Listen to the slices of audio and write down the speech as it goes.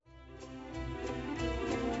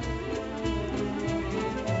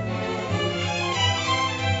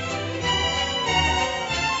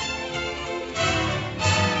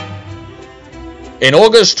In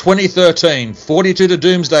August 2013, 42 to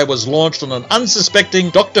Doomsday was launched on an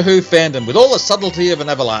unsuspecting Doctor Who fandom with all the subtlety of an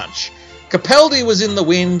avalanche. Capaldi was in the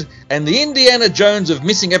wind, and the Indiana Jones of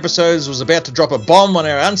missing episodes was about to drop a bomb on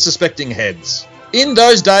our unsuspecting heads. In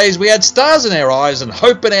those days, we had stars in our eyes and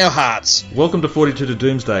hope in our hearts. Welcome to 42 to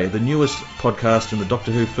Doomsday, the newest podcast in the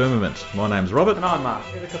Doctor Who firmament. My name's Robert. And I'm Mark.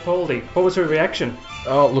 Capaldi. What was your reaction?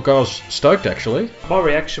 Oh, look, I was stoked, actually. My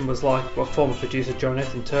reaction was like what former producer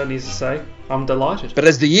Jonathan Turner used to say, I'm delighted. But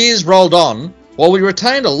as the years rolled on, while we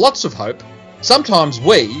retained lots of hope, sometimes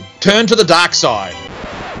we turned to the dark side.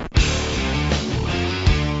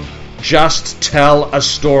 Just tell a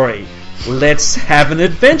story. Let's have an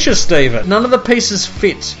adventure, Stephen. None of the pieces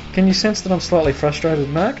fit. Can you sense that I'm slightly frustrated,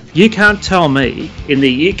 Mark? You can't tell me, in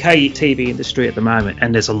the UK TV industry at the moment,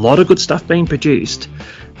 and there's a lot of good stuff being produced,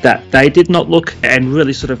 that they did not look and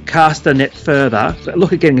really sort of cast the net further,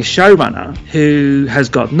 look at getting a showrunner who has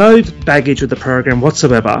got no baggage with the program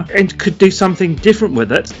whatsoever and could do something different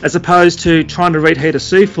with it, as opposed to trying to reheat a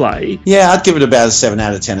souffle. Yeah, I'd give it about a 7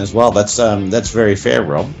 out of 10 as well. That's very fair,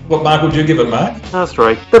 Rob. What mark would you give it, Mark?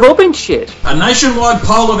 3. They've all been shit. A nationwide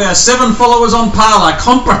poll of our 7 followers on Parler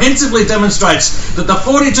comprehensively demonstrates that the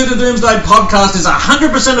 42 to Doomsday podcast is a 100%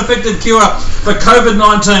 effective cure for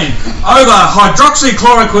COVID-19 over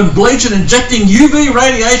hydroxychloroquine, bleach and injecting UV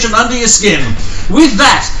radiation under your skin. With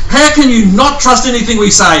that, how can you not trust anything we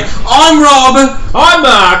say? I'm Rob. I'm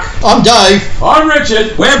Mark. I'm Dave. I'm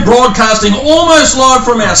Richard. We're broadcasting almost live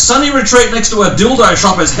from our sunny retreat next to a dildo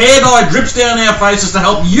shop as hair dye drips down our faces to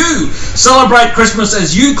help you celebrate Christmas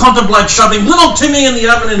as you contemplate shoving little Timmy in the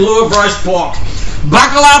oven in lieu of roast pork.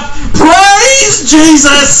 Buckle up, praise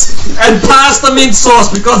Jesus, and pass the mint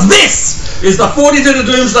sauce, because this is the 42 to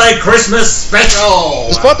Doomsday Christmas special.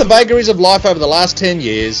 Despite the vagaries of life over the last 10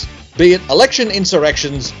 years, be it election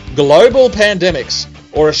insurrections, global pandemics,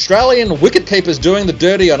 or Australian wicket-keepers doing the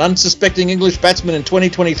dirty on unsuspecting English batsmen in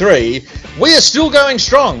 2023, we are still going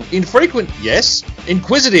strong. Infrequent, yes.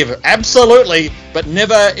 Inquisitive, absolutely, but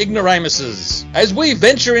never ignoramuses. As we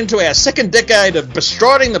venture into our second decade of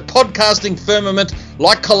bestriding the podcasting firmament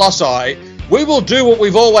like Colossi, we will do what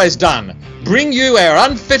we've always done. Bring you our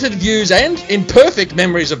unfettered views and imperfect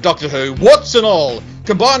memories of Doctor Who, warts and all,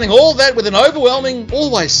 combining all that with an overwhelming,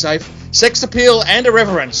 always safe, sex appeal and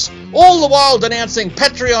irreverence, all the while denouncing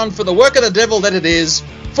Patreon for the work of the devil that it is.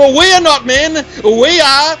 For we are not men, we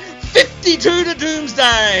are 52 to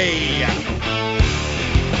Doomsday!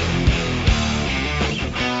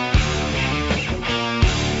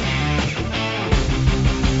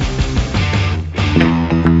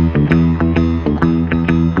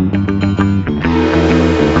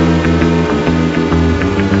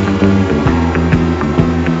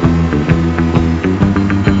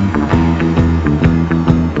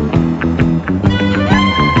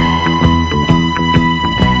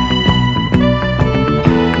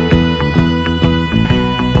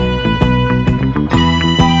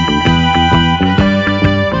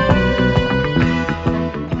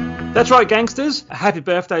 That's right, gangsters. Happy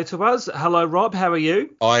birthday to us. Hello, Rob. How are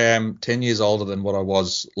you? I am 10 years older than what I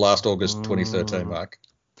was last August 2013, Mark.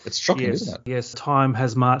 It's shocking, Yes, isn't it? yes. Time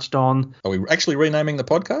has marched on. Are we actually renaming the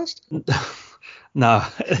podcast? No,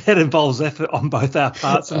 it involves effort on both our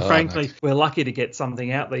parts, and Oh, frankly, no. we're lucky to get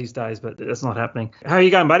something out these days, but that's not happening. How are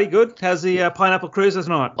you going, buddy? Good? How's the pineapple cruiser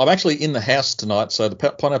tonight? I'm actually in the house tonight, so the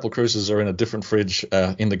pineapple cruisers are in a different fridge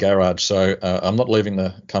in the garage, so I'm not leaving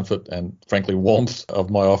the comfort and, frankly, warmth of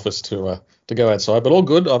my office to go outside, but all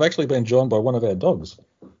good. I've actually been joined by one of our dogs.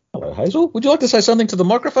 Hello, Hazel. Would you like to say something to the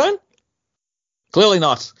microphone? Clearly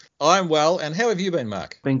not. I'm well, and how have you been,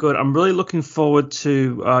 Mark? Been good. I'm really looking forward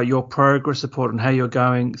to your progress report and how you're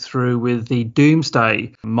going through with the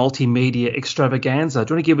Doomsday multimedia extravaganza.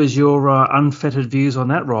 Do you want to give us your unfettered views on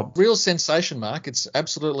that, Rob? Real sensation, Mark. It's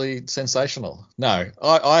absolutely sensational. No,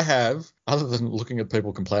 I have, other than looking at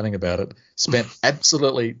people complaining about it, spent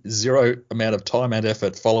absolutely zero amount of time and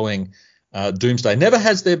effort following Doomsday. Never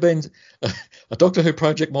has there been a Doctor Who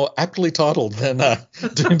project more aptly titled than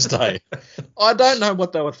Doomsday. I don't know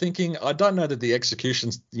what they were thinking. I don't know that the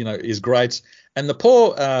execution, is great. And the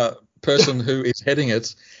poor person who is heading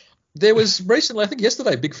it, there was recently, I think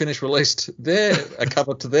yesterday, Big Finish released a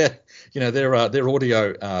cover to their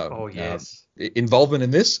audio involvement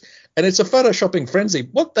in this. And it's a photoshopping frenzy.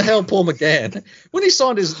 What the hell, Paul McGann, when he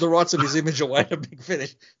signed the rights of his image away to Big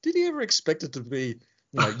Finish, did he ever expect it to be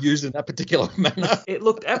used in that particular manner? It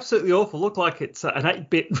looked absolutely awful. Looked like it's an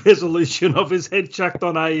 8-bit resolution of his head chucked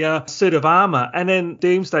on a suit of armour. And then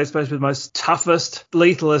Doomsday's supposed to be the most toughest,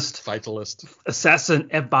 lethalist, Fatalist assassin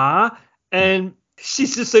ever. And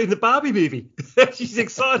She's just seen the Barbie movie. She's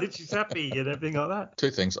excited. She's happy and everything like that.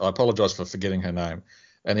 Two things. I apologise for forgetting her name.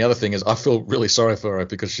 And the other thing is I feel really sorry for her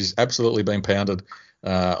because she's absolutely been pounded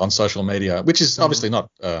on social media, which is obviously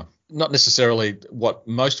not necessarily what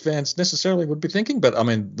most fans necessarily would be thinking. But, I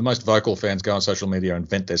mean, the most vocal fans go on social media and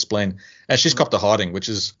vent their spleen. And she's copped a hiding, which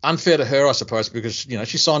is unfair to her, I suppose, because, you know,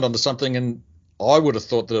 she signed on to something and I would have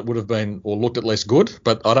thought that it would have been or looked at least good.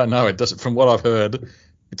 But I don't know. It doesn't. From what I've heard,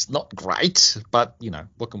 it's not great. But, you know,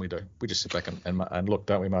 what can we do? We just sit back and look,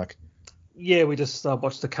 don't we, Mark? Yeah, we just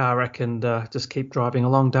watch the car wreck and just keep driving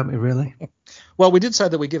along, don't we, really? Well, we did say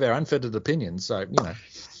that we give our unfettered opinions, so, you know.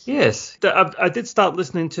 Yes. I did start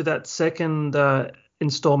listening to that second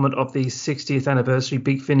installment of the 60th anniversary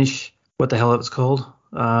Big Finish, what the hell it was called.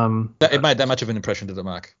 It made that much of an impression, did it,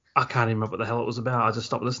 Mark? I can't even remember what the hell it was about. I just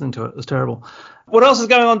stopped listening to it. It was terrible. What else is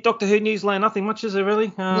going on Doctor Who Newsland? Nothing much, is there really?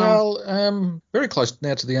 Very close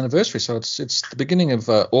now to the anniversary, so it's the beginning of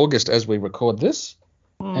August as we record this.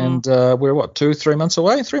 And we're, 3 months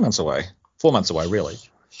away? 3 months away. 4 months away, really.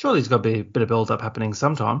 Surely there's got to be a bit of build-up happening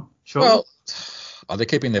sometime. Sure. Well, they're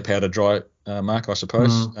keeping their powder dry, Mark, I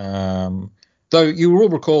suppose. Though you will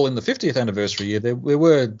recall in the 50th anniversary year, there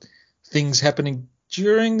were things happening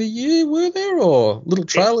during the year, were there? Or little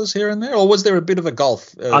trailers here and there? Or was there a bit of a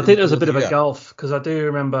gulf? I think there was a bit of a gulf, because I do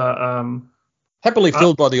remember... happily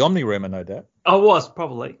filled by the Omni rumour, no doubt. I was,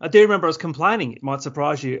 probably. I do remember I was complaining, it might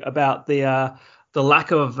surprise you, about the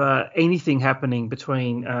lack of anything happening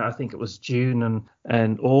between, I think it was June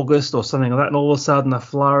and August or something like that. And all of a sudden a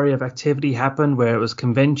flurry of activity happened where it was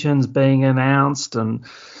conventions being announced and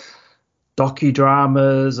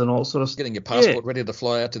docudramas and all sort of stuff. Getting your passport ready to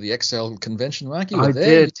fly out to the XL convention, Mark. You were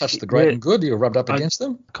there. Did. You touched the great and good. You were rubbed up against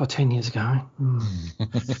them. God, 10 years ago.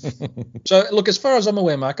 So, look, as far as I'm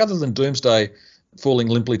aware, Mark, other than Doomsday falling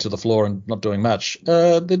limply to the floor and not doing much,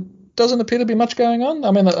 there doesn't appear to be much going on.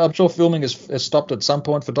 I mean, I'm sure filming has stopped at some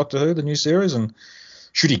point for Doctor Who, the new series, and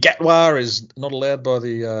Shruti Gatwa is not allowed by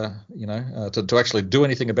the, to actually do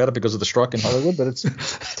anything about it because of the strike in Hollywood, but it's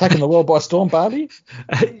taken the world by storm, Barbie.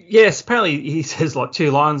 Yes, apparently he says like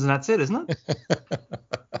 2 lines and that's it, isn't it?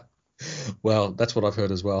 Well, that's what I've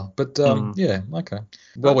heard as well. But, yeah, okay.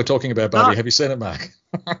 Well, we're talking about Barbie. Have you seen it, Mark?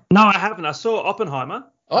 No, I haven't. I saw Oppenheimer.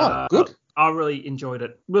 Oh, good. I really enjoyed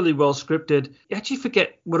it. Really well scripted. You actually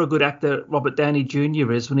forget what a good actor Robert Downey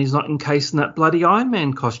Jr. is when he's not encased in that bloody Iron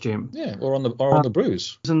Man costume. Yeah, or on the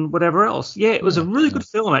bruise. And whatever else. Yeah, it was a really good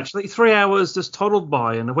film, actually. 3 hours just toddled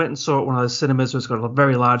by, and I went and saw it at one of those cinemas where it's got a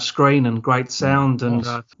very large screen and great sound and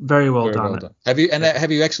very well done. Have you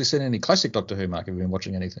actually seen any classic Doctor Who, Mark? Have you been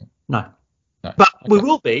watching anything? No. But we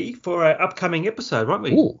will be for our upcoming episode, won't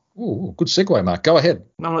we? Ooh, good segue, Mark. Go ahead.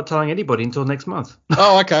 I'm not telling anybody until next month.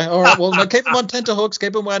 Oh, okay. All right. Well, no, keep them on tenterhooks.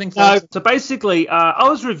 Keep them waiting for us. So basically, I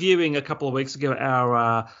was reviewing a couple of weeks ago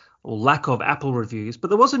our lack of Apple reviews, but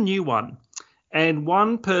there was a new one. And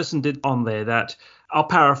one person did on there that, I'll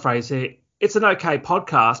paraphrase it, it's an okay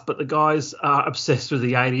podcast, but the guys are obsessed with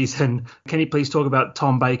the 80s, and can you please talk about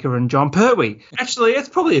Tom Baker and John Pertwee? Actually, it's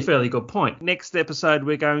probably a fairly good point. Next episode,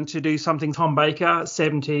 we're going to do something Tom Baker,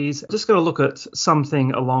 70s. Just going to look at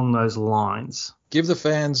something along those lines. Give the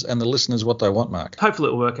fans and the listeners what they want, Mark. Hopefully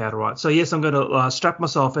it'll work out all right. So, yes, I'm going to strap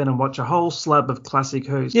myself in and watch a whole slab of classic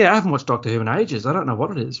Who's. Yeah, I haven't watched Doctor Who in ages. I don't know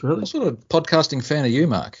what it is, really. What sort of podcasting fan are you,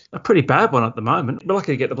 Mark? A pretty bad one at the moment. We're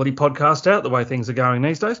lucky to get the bloody podcast out the way things are going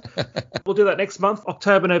these days. We'll do that next month,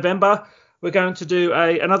 October, November. We're going to do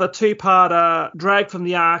another 2-part drag from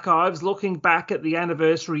the archives, looking back at the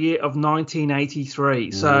anniversary year of 1983.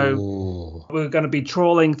 So we're going to be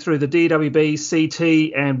trawling through the DWB,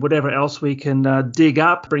 CT, and whatever else we can dig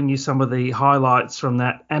up, bring you some of the highlights from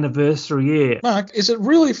that anniversary year. Mark, is it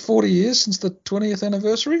really 40 years since the 20th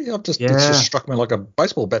anniversry? It's just struck me like a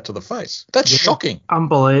baseball bat to the face. That's shocking.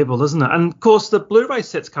 Unbelievable, isn't it? And, of course, the Blu-ray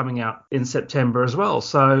set's coming out in September as well.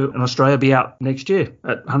 So in Australia, it'll be out next year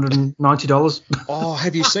at $190. Oh,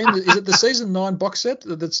 have you seen? Is it the season 9 box set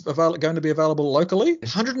that's going to be available locally?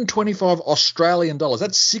 125 Australian dollars.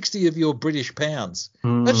 That's 60 of your British pounds.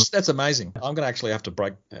 That's amazing. I'm going to actually have to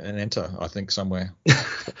break and enter, I think, somewhere. I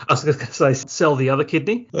was going to say, sell the other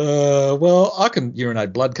kidney. Well, I can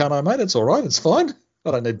urinate blood, can't I, mate? It's all right. It's fine. I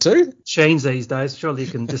don't need to. Machines these days. Surely you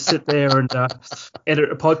can just sit there and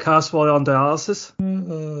edit a podcast while you're on dialysis.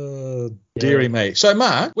 Deary me. So,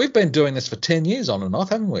 Mark, we've been doing this for 10 years on and off,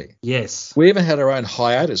 haven't we? Yes. We even had our own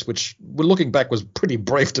hiatus, which, looking back, was pretty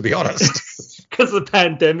brief, to be honest. Because the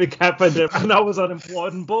pandemic happened and I was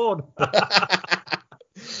unemployed and bored.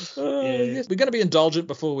 Yes. We're going to be indulgent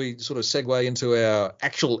before we sort of segue into our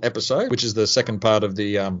actual episode, which is the second part of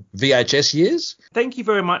the VHS years. Thank you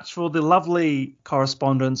very much for the lovely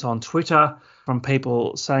correspondence on Twitter from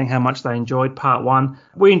people saying how much they enjoyed part one.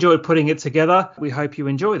 We enjoyed putting it together. We hope you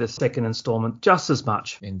enjoy the second instalment just as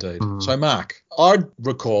much. Indeed. So, Mark, I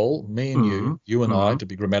recall me and you and I, to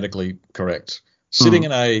be grammatically correct, sitting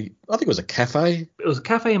in I think it was a cafe. It was a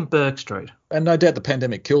cafe in Burke Street. And no doubt the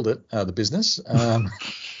pandemic killed it, the business.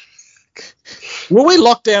 Were we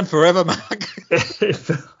locked down forever, Mark?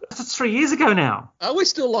 That's 3 years ago now. Are we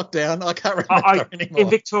still locked down? I can't remember anymore. In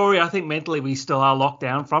Victoria, I think mentally we still are locked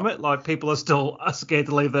down from it. Like, people are still scared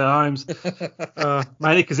to leave their homes.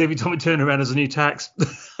 Mainly because every time we turn around, there's a new tax.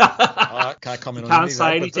 I can't comment on Can't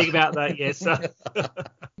say anything about that, yes.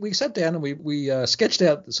 We sat down and we sketched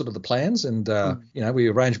out sort of the plans and, we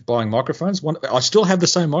arranged buying microphones. I still have the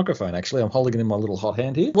same microphone, actually. I'm holding it in my little hot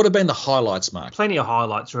hand here. What have been the highlights, Mark? Plenty of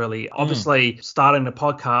highlights, really. Obviously, starting the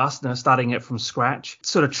podcast, starting it from scratch,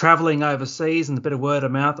 sort of travelling overseas and a bit of word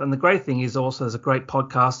of mouth. And the great thing is also there's a great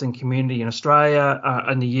podcasting community in Australia,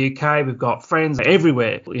 in the UK. We've got friends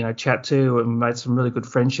everywhere, chat to, and made some really good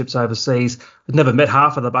friendships overseas. We've never met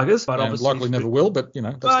half of the buggers, but obviously likely never will. But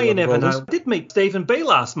that's the way you never know. Is. I did meet Stephen B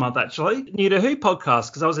last month, actually, New to Who podcast,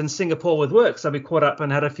 because I was in Singapore with work, so we caught up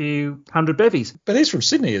and had a few hundred bevies. But he's from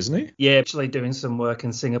Sydney, isn't he? Yeah, actually doing some work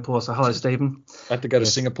in Singapore. So hello, Stephen. I had to go to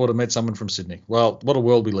Singapore to meet someone from Sydney. Well, what a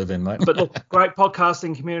world we live in, mate. But look, great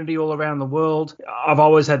podcasting community all around the world. I've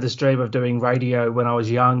always had this dream of doing radio when I was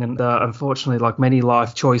young, and unfortunately, like many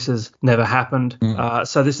life choices, never happened.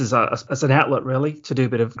 So this is as an outlet, really, to do a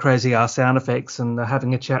bit of crazy ass sound effects and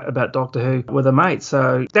having a chat about Doctor Who with a mate.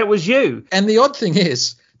 So that was you. And the odd thing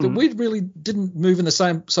is that we really didn't move in the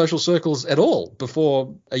same social circles at all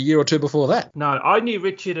before a year or two before that. No, I knew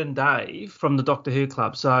Richard and Dave from the Doctor Who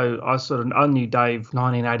Club. So I knew Dave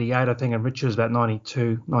 1988, I think, and Richard was about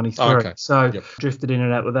 92, 93. Oh, okay. So drifted in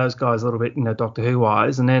and out with those guys a little bit, Doctor Who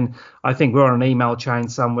wise. And then I think we're on an email chain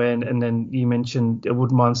somewhere, and then you mentioned I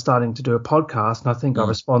wouldn't mind starting to do a podcast. And I think I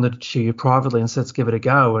responded to you privately and said, let's give it a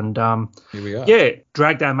go. And here we are. Yeah,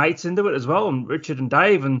 dragged our mates into it as well, and Richard and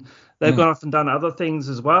Dave, and they've gone off and done other things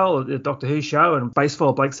as well, the Doctor Who show and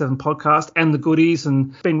Baseball Blake 7 podcast and the goodies,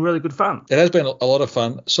 and it's been really good fun. It has been a lot of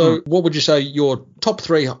fun. So what would you say your top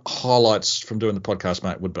 3 highlights from doing the podcast,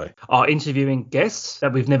 mate, would be? Interviewing guests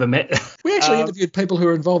that we've never met. We actually interviewed people who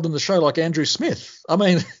are involved in the show, like Andrew Smith. I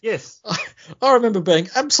mean, yes. I remember being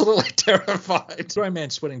absolutely terrified. Grown man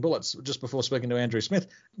sweating bullets just before speaking to Andrew Smith.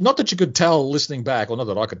 Not that you could tell listening back, or not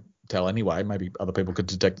that I could tell anyway. Maybe other people could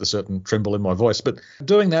detect a certain tremble in my voice. But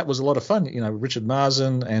doing that was a lot of fun. Richard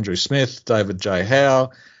Marsden, Andrew Smith, David J.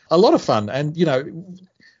 Howe. A lot of fun. And,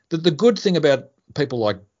 the good thing about people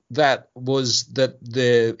like that was that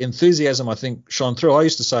their enthusiasm, I think, shone through. I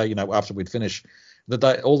used to say, after we'd finish,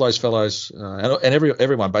 that all those fellows and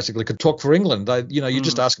everyone basically could talk for England. You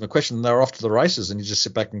just ask them a question and they're off to the races, and you just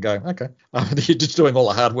sit back and go, okay, you're just doing all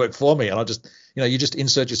the hard work for me. And I just, you just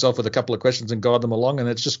insert yourself with a couple of questions and guide them along. And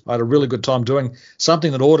I had a really good time doing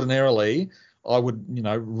something that ordinarily I would,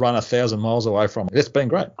 run 1,000 miles away from. It's been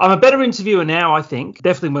great. I'm a better interviewer now, I think,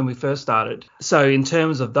 definitely when we first started. So in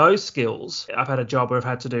terms of those skills, I've had a job where I've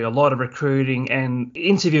had to do a lot of recruiting and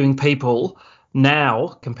interviewing people now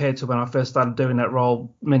compared to when I first started doing that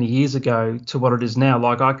role many years ago to what it is now.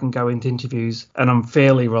 Like, I can go into interviews and I'm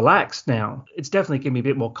fairly relaxed now. It's definitely given me a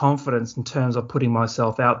bit more confidence in terms of putting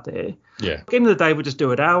myself out there. Yeah. At the end of the day, we just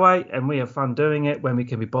do it our way and we have fun doing it when we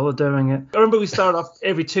can be bothered doing it. I remember we started off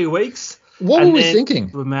every 2 weeks. What were we thinking?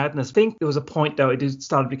 With madness. I think there was a point, though, it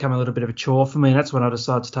started becoming a little bit of a chore for me, and that's when I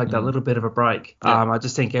decided to take that little bit of a break. Yeah. I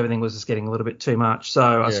just think everything was just getting a little bit too much,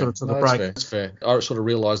 so I sort of took a break. That's fair. I sort of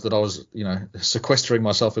realised that I was, sequestering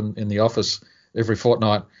myself in the office every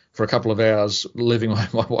fortnight for a couple of hours, leaving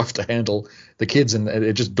my wife to handle the kids, and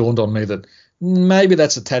it just dawned on me that maybe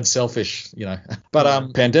that's a tad selfish,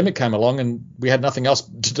 But pandemic came along and we had nothing else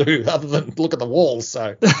to do other than look at the walls,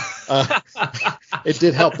 so it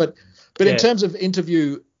did help. But in terms of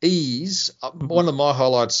interviewees, one of my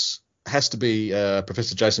highlights has to be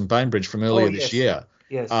Professor Jason Bainbridge from earlier this year.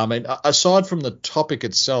 Yes. I mean, aside from the topic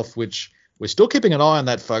itself, which we're still keeping an eye on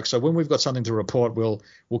that, folks. So when we've got something to report, we'll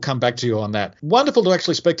come back to you on that. Wonderful to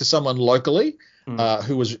actually speak to someone locally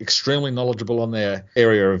who was extremely knowledgeable on their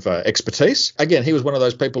area of expertise. Again, he was one of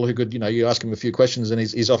those people who could, you ask him a few questions and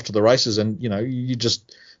he's off to the races, and you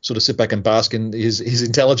just sort of sit back and bask in his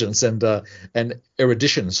intelligence and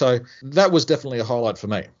erudition. So that was definitely a highlight for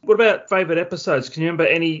me. What about favourite episodes? Can you remember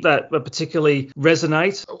any that particularly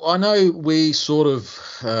resonate? I know we sort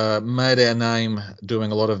of made our name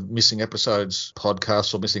doing a lot of missing episodes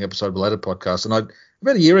podcasts or missing episode related podcasts, and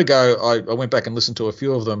About a year ago, I went back and listened to a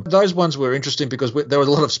few of them. Those ones were interesting because there was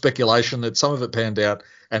a lot of speculation that some of it panned out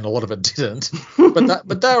and a lot of it didn't.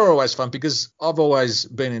 But they were always fun because I've always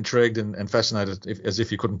been intrigued and fascinated, as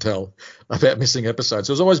if you couldn't tell, about missing episodes.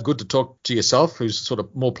 So it was always good to talk to yourself, who's sort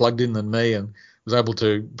of more plugged in than me and was able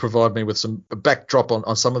to provide me with some backdrop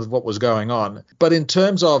on some of what was going on. But in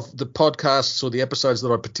terms of the podcasts or the episodes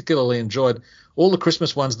that I particularly enjoyed, all the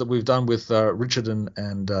Christmas ones that we've done with Richard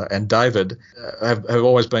and David have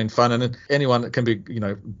always been fun. And anyone that can be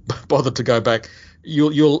bothered to go back,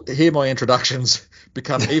 you'll hear my introductions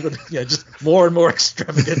become even just more and more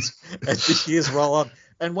extravagant as the years roll on.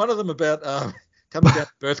 And one of them about coming down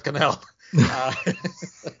the birth canal.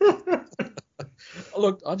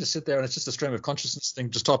 Look, I just sit there and it's just a stream of consciousness thing,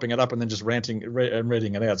 just typing it up and then just ranting and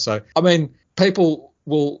reading it out. So, I mean, people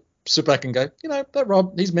will sit back and go, that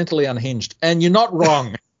Rob, he's mentally unhinged. And you're not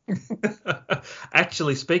wrong.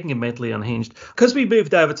 Actually, speaking of mentally unhinged, because we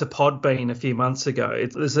moved over to Podbean a few months ago,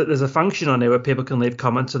 there's a function on there where people can leave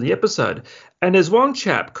comments on the episode. And there's one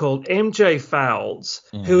chap called MJ Fowles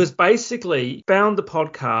who has basically found the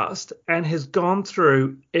podcast and has gone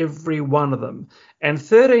through every one of them. And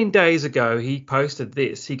 13 days ago, he posted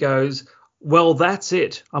this. He goes, "Well, that's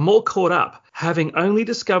it. I'm all caught up. Having only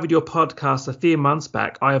discovered your podcast a few months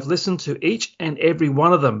back, I have listened to each and every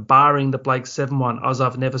one of them, barring the Blake 7 one, as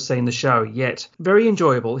I've never seen the show yet. Very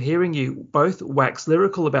enjoyable hearing you both wax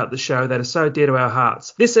lyrical about the show that is so dear to our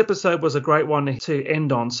hearts. This episode was a great one to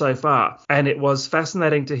end on so far, and it was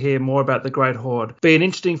fascinating to hear more about the Great Horde. Be an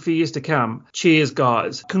interesting few years to come. Cheers,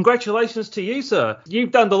 guys." Congratulations to you, sir.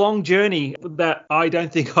 You've done the long journey that I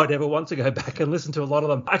don't think I'd ever want to go back and listen to a lot of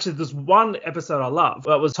them. Actually, there's one episode I love.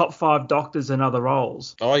 That was Top 5 Doctors and Other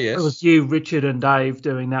Roles. Oh, yes. It was you, Richard, and Dave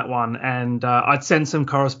doing that one, and I'd send some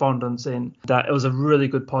correspondence in. It was a really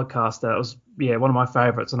good podcast. It was, one of my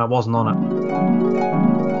favourites, and I wasn't on it.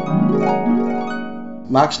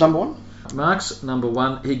 Mark's number one? Mark's number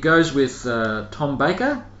one. He goes with Tom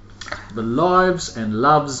Baker, The Lives and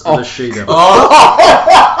Loves of the She-Devil.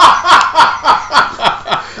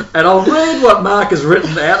 And I'll read what Mark has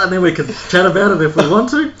written out, and then we can chat about it if we want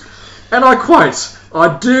to. And I quote,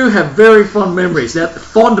 "I do have very fond memories." Now,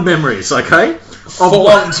 fond memories, okay?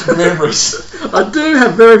 Fond memories. I do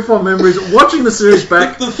have very fond memories of watching the series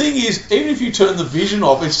back. The thing is, even if you turn the vision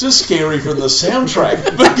off, it's just scary from the soundtrack.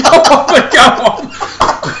 But go on.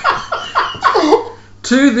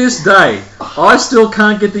 To this day, I still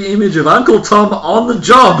can't get the image of Uncle Tom on the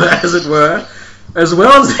job, as it were, as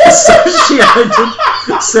well as the associated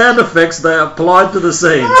sound effects they applied to the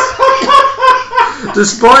scenes.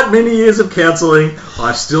 Despite many years of counselling,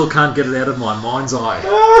 I still can't get it out of my mind's eye.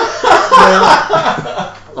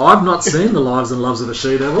 Now, I've not seen The Lives and Loves of the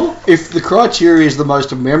She-Devil. If the criteria is the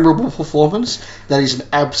most memorable performance, that is an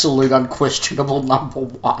absolute unquestionable number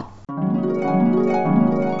one.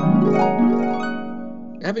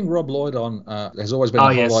 Having Rob Lloyd on has always been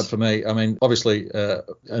a highlight for me. I mean, obviously,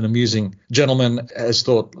 an amusing gentleman, has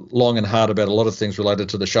thought long and hard about a lot of things related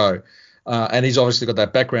to the show. And he's obviously got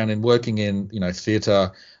that background in working in,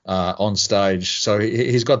 theatre, on stage. So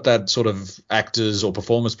he's got that sort of actors or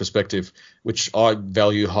performance perspective, which I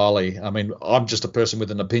value highly. I mean, I'm just a person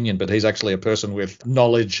with an opinion, but he's actually a person with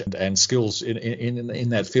knowledge and skills in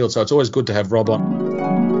that field. So it's always good to have Rob on.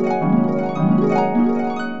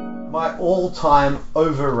 My all-time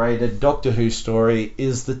overrated Doctor Who story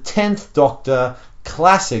is the 10th Doctor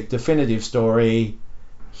classic definitive story,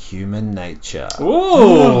 Human Nature.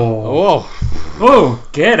 Oh,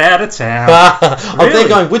 get out of town. I'm there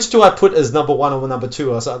going, which do I put as number one or number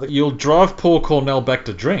two or something? You'll drive Paul Cornell back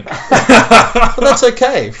to drink. But that's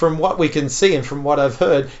okay. From what we can see and from what I've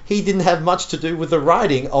heard, he didn't have much to do with the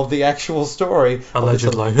writing of the actual story.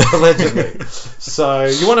 Allegedly. Allegedly. So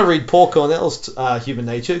you want to read Paul Cornell's Human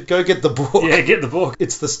Nature, go get the book. Yeah, get the book.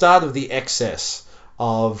 It's the start of the excess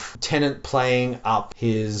of Tennant playing up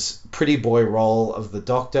his pretty boy role of the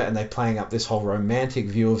Doctor, and they're playing up this whole romantic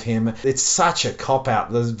view of him. It's such a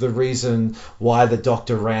cop-out. The reason why the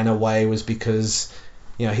Doctor ran away was because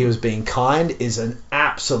he was being kind is an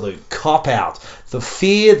absolute cop-out. The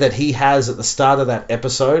fear that he has at the start of that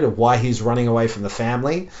episode of why he's running away from the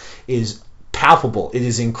family is palpable. It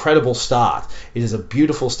is an incredible start. It is a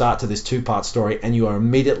beautiful start to this two-part story, and you are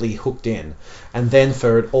immediately hooked in. And then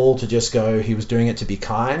for it all to just go, he was doing it to be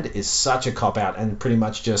kind, is such a cop-out and pretty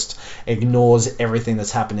much just ignores everything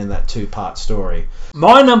that's happened in that two-part story.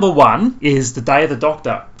 My number one is The Day of the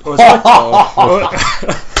Doctor. Mark,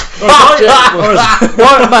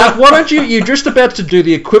 why don't you're just about to do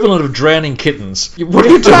the equivalent of drowning kittens. What are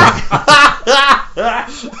you doing?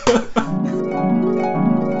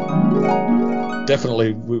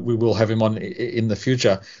 definitely we will have him on in the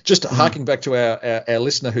future. Just harking back to our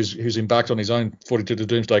listener who's embarked on his own 42 to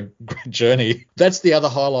Doomsday journey. That's the other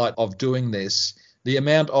highlight of doing this. The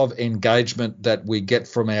amount of engagement that we get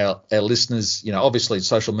from our listeners, obviously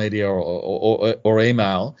social media or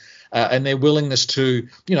email, and their willingness to,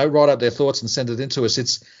 write up their thoughts and send it into us.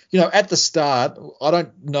 It's, at the start, I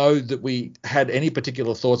don't know that we had any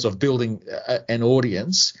particular thoughts of building an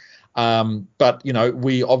audience, but,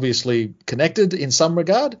 we obviously connected in some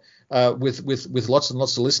regard with lots and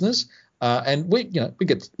lots of listeners. And we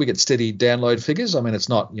get steady download figures. I mean, it's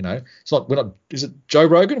not, we're not. Is it Joe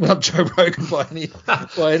Rogan? We're not Joe Rogan by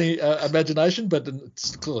any imagination, but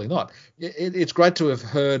it's clearly not. It's great to have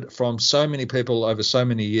heard from so many people over so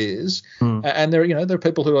many years, and there are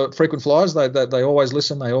people who are frequent flyers. They always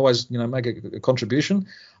listen. They always make a contribution.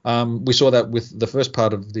 We saw that with the first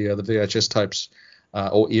part of the VHS tapes.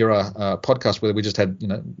 Or era podcast where we just had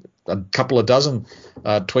a couple of dozen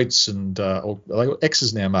tweets and or are they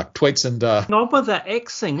X's now, Mark? Tweets and not with that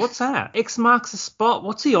X thing. What's that? X marks the spot.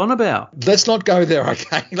 What's he on about? Let's not go there,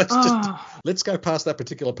 okay? Let's go past that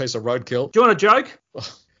particular piece of roadkill. Do you want a joke?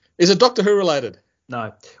 Is it Doctor Who related?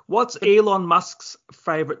 No. What's Elon Musk's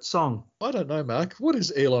favourite song? I don't know, Mark. What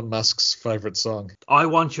is Elon Musk's favourite song? I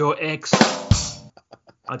Want Your Ex.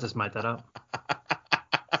 I just made that up.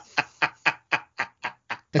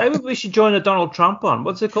 Maybe we should join a Donald Trump on.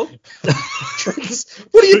 What's it called?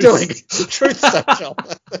 What are you doing? The Truth Social.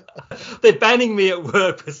 They're banning me at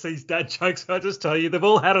work for these dad jokes. I just tell you, they've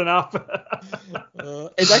all had enough.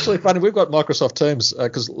 It's actually funny. We've got Microsoft Teams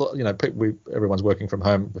because everyone's working from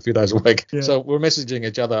home a few days a week, so we're messaging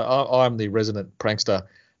each other. I'm the resident prankster.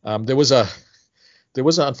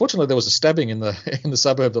 Unfortunately there was a stabbing in the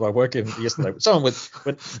suburb that I work in yesterday. Someone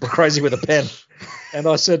went crazy with a pen, and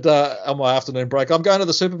I said on my afternoon break, I'm going to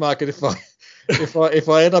the supermarket. If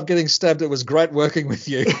I end up getting stabbed, it was great working with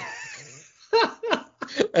you.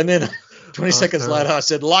 And then 20 seconds later, I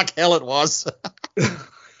said, like hell it was.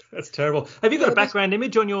 That's terrible. Have you got a background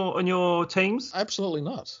image on your Teams? Absolutely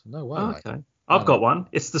not. No way. Okay. Mate. I've got one.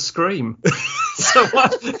 It's the scream.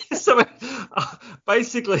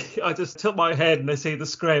 Basically, I just tilt my head and they see the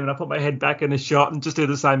scream, and I put my head back in the shot and just do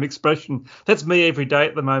the same expression. That's me every day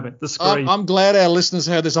at the moment, the scream. I'm glad our listeners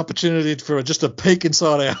had this opportunity for just a peek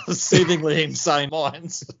inside our seemingly insane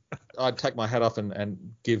minds. I'd take my hat off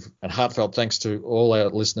and give a heartfelt thanks to all our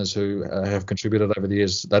listeners who have contributed over the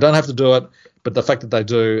years. They don't have to do it, but the fact that they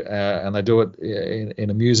do, and they do it in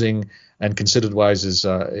amusing and considered ways, is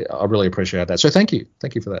I really appreciate that. So thank you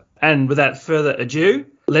for that. And without further ado,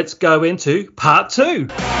 let's go into part 2.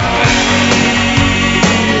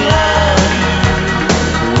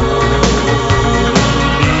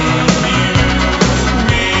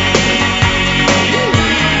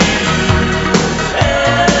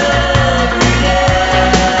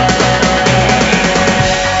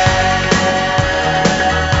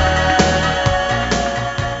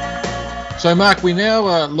 So, Mark, we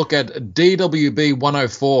now look at DWB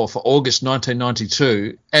 104 for August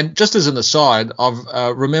 1992. And just as an aside,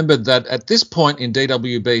 I've remembered that at this point in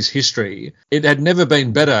DWB's history, it had never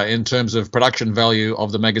been better in terms of production value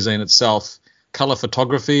of the magazine itself, colour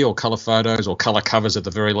photography or colour photos or colour covers at the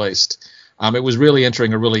very least. It was really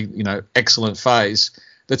entering a really, excellent phase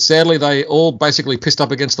that sadly they all basically pissed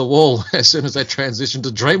up against the wall as soon as they transitioned to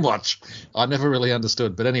Dreamwatch. I never really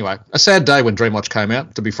understood. But anyway, a sad day when Dreamwatch came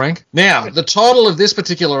out, to be frank. Now, the title of this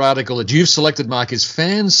particular article that you've selected, Mark, is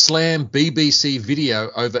Fans Slam BBC Video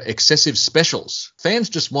Over Excessive Specials. Fans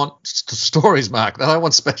just want stories, Mark. They don't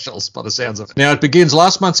want specials, by the sounds of it. Now, it begins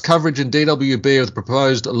last month's coverage in DWB of the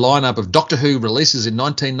proposed lineup of Doctor Who releases in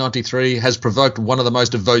 1993 has provoked one of the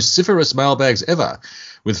most vociferous mailbags ever,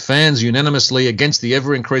 with fans unanimously against the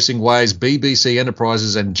ever-increasing ways BBC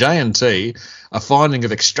Enterprises and J&T are finding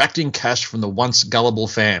of extracting cash from the once gullible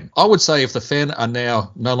fan. I would say if the fan are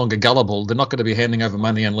now no longer gullible, they're not going to be handing over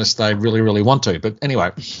money unless they really, really want to. But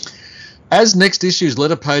anyway, as next issue's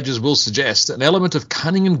letter pages will suggest, an element of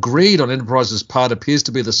cunning and greed on Enterprise's part appears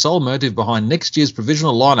to be the sole motive behind next year's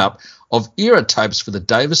provisional lineup of era tapes for the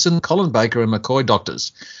Davison, Colin Baker and McCoy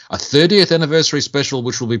Doctors, a 30th anniversary special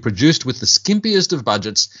which will be produced with the skimpiest of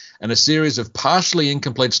budgets and a series of partially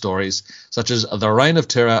incomplete stories such as The Reign of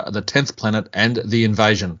Terror, The 10th Planet and The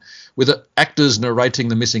Invasion, with actors narrating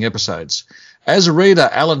the missing episodes. As reader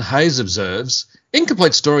Alan Hayes observes,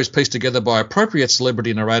 incomplete stories pieced together by appropriate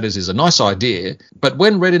celebrity narrators is a nice idea, but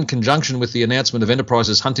when read in conjunction with the announcement of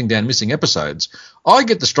Enterprises hunting down missing episodes, I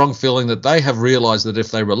get the strong feeling that they have realised that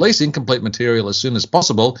if they release incomplete material as soon as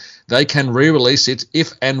possible, they can re-release it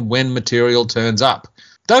if and when material turns up.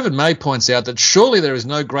 David May points out that surely there is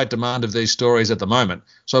no great demand of these stories at the moment,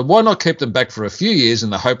 so why not keep them back for a few years in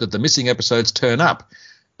the hope that the missing episodes turn up?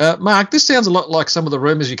 Mark, this sounds a lot like some of the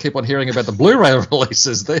rumours you keep on hearing about the Blu-ray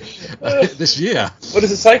releases this year. What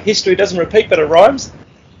does it say? History doesn't repeat, but it rhymes?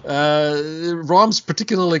 It rhymes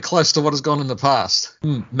particularly close to what has gone in the past.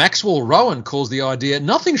 Maxwell Rowan calls the idea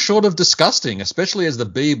nothing short of disgusting, especially as the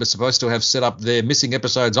Beeb are supposed to have set up their missing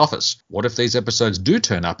episodes office. What if these episodes do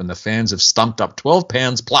turn up and the fans have stumped up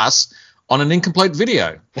 £12 plus on an incomplete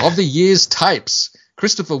video? Of the year's tapes,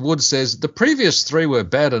 Christopher Wood says the previous 3 were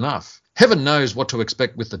bad enough. Heaven knows what to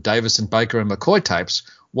expect with the Davison, Baker and McCoy tapes,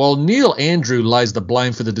 while Neil Andrew lays the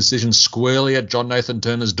blame for the decision squarely at John Nathan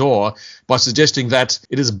Turner's door by suggesting that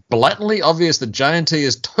it is blatantly obvious that J&T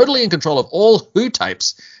is totally in control of all Who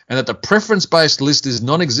tapes and that the preference-based list is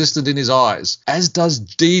non-existent in his eyes, as does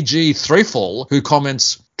DG Threefall, who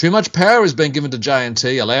comments, too much power is being given to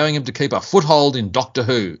J&T, allowing him to keep a foothold in Doctor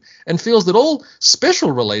Who, and feels that all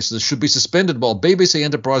special releases should be suspended while BBC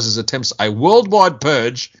Enterprises attempts a worldwide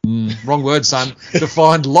purge, wrong word son, to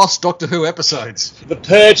find lost Doctor Who episodes. The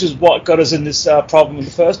purge is what got us in this problem in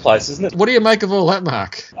the first place, isn't it? What do you make of all that,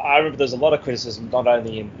 Mark? I remember there's a lot of criticism, not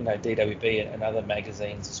only in DWB and other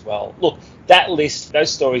magazines as well. Look, that list,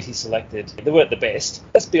 those stories he selected, they weren't the best.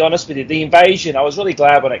 Let's be honest with you, the Invasion, I was really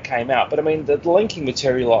glad when it came out, but I mean, the linking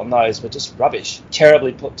material on those were just rubbish,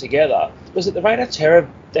 terribly put together. Was it the Reign of Terror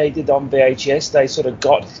they did on VHS? They sort of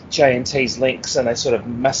got J&T's links and they sort of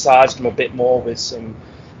massaged them a bit more with some,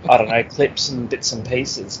 I don't know, clips and bits and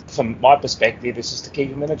pieces. From my perspective, it's just to keep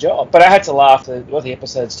him in a job. But I had to laugh at what the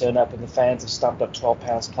episodes turned up and the fans have stumped up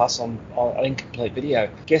 £12 plus on an incomplete video.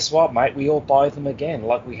 Guess what, mate? We all buy them again,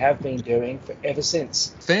 like we have been doing ever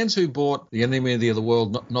since. Fans who bought the Enemy of the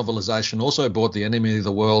World novelisation also bought the Enemy of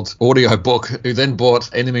the World audio book, who then bought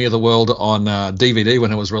Enemy of the World on DVD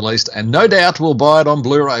when it was released, and no doubt will buy it on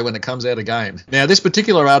Blu-ray when it comes out again. Now, this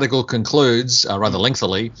particular article concludes, rather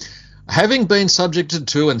lengthily, having been subjected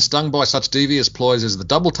to and stung by such devious ploys as the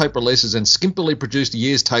double tape releases and skimpily produced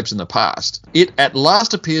years tapes in the past, it at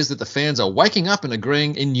last appears that the fans are waking up and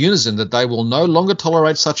agreeing in unison that they will no longer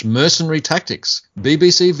tolerate such mercenary tactics.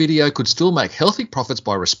 BBC Video could still make healthy profits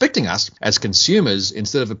by respecting us as consumers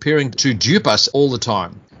instead of appearing to dupe us all the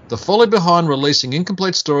time. The folly behind releasing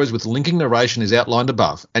incomplete stories with linking narration is outlined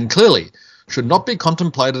above, and clearly should not be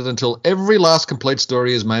contemplated until every last complete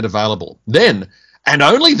story is made available. Then, and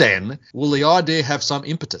only then, will the idea have some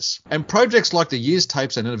impetus. And projects like the years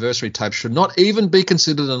tapes and anniversary tapes should not even be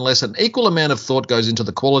considered unless an equal amount of thought goes into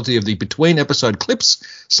the quality of the between-episode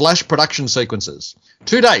clips/production sequences.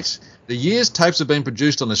 To date, the years tapes have been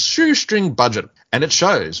produced on a shoestring budget, and it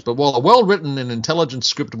shows. But while a well-written and intelligent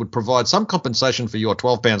script would provide some compensation for your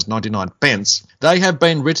 £12.99, they have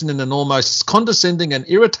been written in an almost condescending and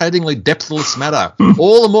irritatingly depthless manner.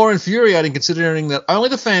 All the more infuriating considering that only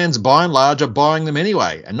the fans, by and large, are buying them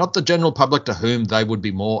anyway, and not the general public to whom they would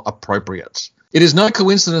be more appropriate. It is no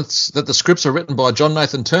coincidence that the scripts are written by John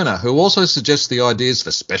Nathan Turner, who also suggests the ideas for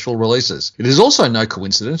special releases. It is also no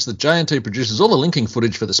coincidence that J&T produces all the linking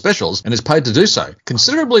footage for the specials and is paid to do so,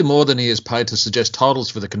 considerably more than he is paid to suggest titles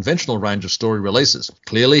for the conventional range of story releases.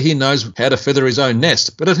 Clearly he knows how to feather his own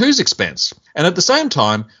nest, but at whose expense? And at the same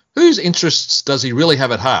time, whose interests does he really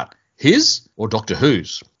have at heart? His or Doctor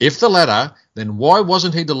Who's? If the latter, then why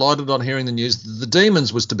wasn't he delighted on hearing the news that The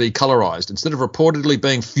Demons was to be colourised, instead of reportedly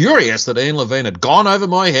being furious that Ian Levine had gone over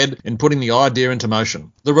my head in putting the idea into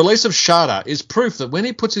motion? The release of Sharda is proof that when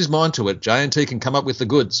he puts his mind to it, J&T can come up with the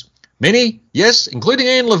goods. Many, yes, including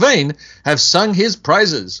Ian Levine, have sung his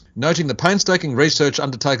praises, noting the painstaking research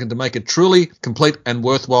undertaken to make it truly complete and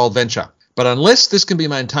worthwhile venture. But unless this can be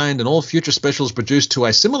maintained and all future specials produced to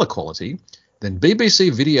a similar quality, then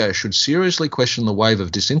BBC Video should seriously question the wave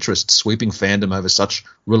of disinterest sweeping fandom over such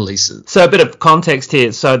releases. So a bit of context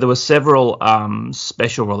here. So there were several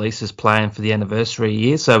special releases planned for the anniversary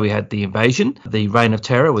year. So we had The Invasion, The Reign of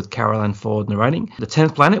Terror with Carol Ann Ford narrating, The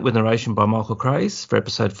 10th Planet with narration by Michael Craze for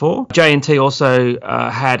episode 4. J&T also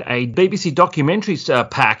had a BBC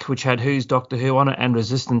documentaries pack which had Who's Doctor Who on it and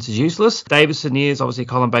Resistance is Useless. Davison years, obviously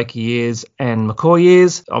Colin Baker years, and McCoy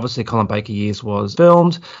years. Obviously Colin Baker years was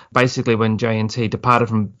filmed. Basically when J&T departed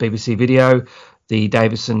from BBC Video, the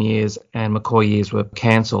Davison years and McCoy years were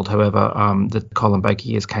cancelled. However, the Colin Baker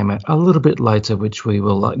years came out a little bit later, which we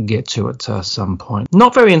will get to at some point.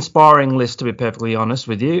 Not very inspiring list, to be perfectly honest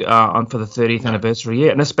with you, for the 30th anniversary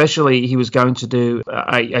year. And especially he was going to do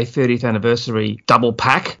a 30th anniversary double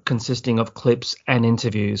pack consisting of clips and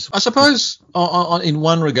interviews. I suppose in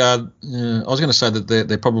one regard, I was going to say that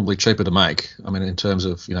they're probably cheaper to make. I mean, in terms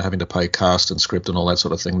of having to pay cast and script and all that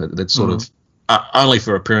sort of thing, that's sort of only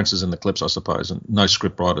for appearances in the clips, I suppose, and no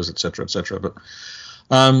script writers, etc., etc. But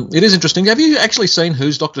it is interesting. Have you actually seen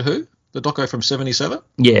Who's Doctor Who? The doco from 77?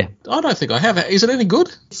 Yeah. I don't think I have. Is it any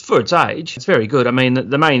good? It's for its age. It's very good. I mean,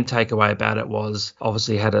 the main takeaway about it was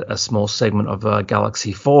obviously had a small segment of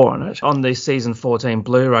Galaxy 4 on it. On the season 14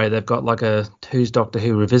 Blu-ray, they've got like a Who's Doctor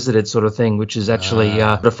Who Revisited sort of thing, which is actually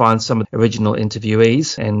to find some of the original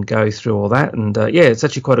interviewees and go through all that. And it's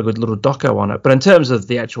actually quite a good little doco on it. But in terms of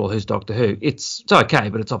the actual Who's Doctor Who, it's okay,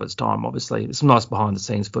 but it's of its time, obviously. There's some nice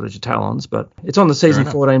behind-the-scenes footage of Talons, but it's on the season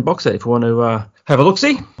 14 box set if you want to have a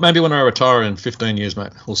look-see. Maybe when I retire in 15 years,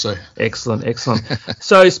 mate. We'll see. Excellent.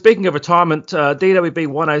 So, speaking of retirement, DWB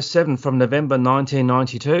 107 from November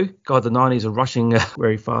 1992. God, the 90s are rushing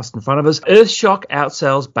very fast in front of us. Earthshock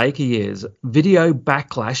outsells Baker Years. Video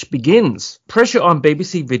backlash begins. Pressure on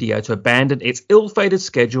BBC Video to abandon its ill-fated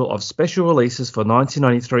schedule of special releases for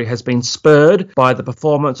 1993 has been spurred by the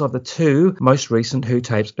performance of the two most recent Who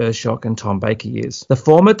tapes, Earthshock and Tom Baker Years. The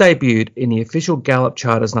former debuted in the official Gallup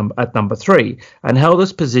chart at number 3 and held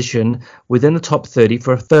its position within the top 30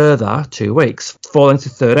 for a further 2 weeks, falling to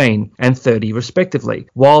 13 and 30 respectively,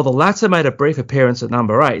 while the latter made a brief appearance at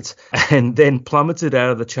number 8 and then plummeted out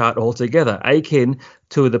of the chart altogether, akin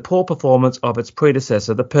to the poor performance of its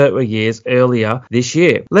predecessor, The Pertwee Years, earlier this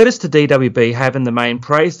year. Letters to DWB have in the main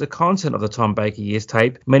praised the content of the Tom Baker Years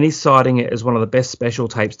tape, many citing it as one of the best special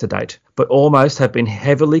tapes to date, but almost have been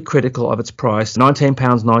heavily critical of its price,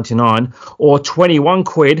 £19.99 or 21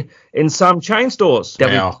 quid in some chain stores.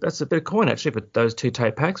 Wow. That's a bit of coin, actually, for those 2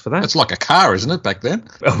 tape packs for that. That's like a car, isn't it, back then?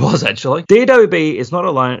 It was, actually. DWB is not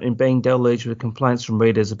alone in being deluged with complaints from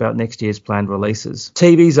readers about next year's planned releases.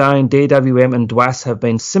 TV Zone, DWM and DWAS have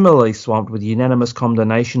been similarly swamped with unanimous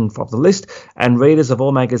condemnation of the list, and readers of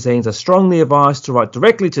all magazines are strongly advised to write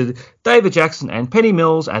directly to David Jackson and Penny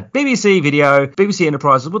Mills at BBC Video, BBC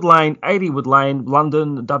Enterprises Wood Lane, 80 Wood Lane,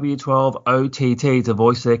 London, W12 OTT to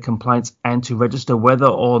voice their complaints and to register whether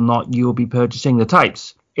or not you will be purchasing the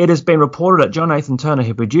tapes. It has been reported that John Nathan Turner,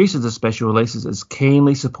 who produces the special releases, is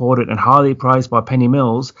keenly supported and highly praised by Penny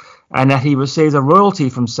Mills, and that he receives a royalty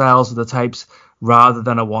from sales of the tapes rather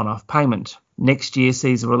than a one-off payment. Next year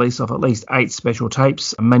sees the release of at least 8 special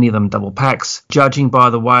tapes, many of them double packs. Judging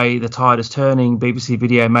by the way the tide is turning, BBC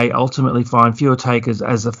Video may ultimately find fewer takers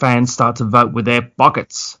as the fans start to vote with their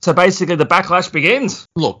pockets. So basically the backlash begins.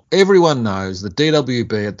 Look, everyone knows that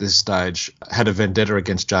DWB at this stage had a vendetta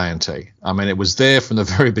against J&T. I mean, it was there from the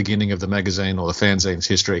very beginning of the magazine or the fanzine's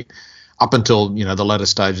history up until, the latter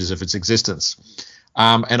stages of its existence.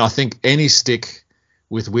 And I think any stick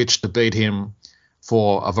with which to beat him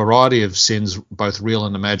for a variety of sins, both real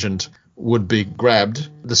and imagined, would be grabbed.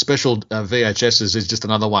 The special VHSs is just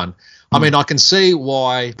another one. I mean, I can see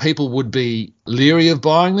why people would be leery of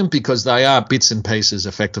buying them because they are bits and pieces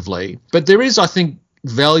effectively. But there is, I think,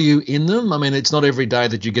 value in them. I mean, it's not every day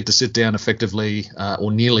that you get to sit down effectively,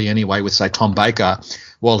 or nearly anyway, with, say, Tom Baker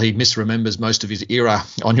while he misremembers most of his era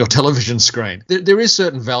on your television screen. There is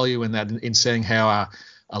certain value in that, in seeing how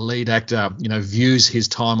a lead actor, views his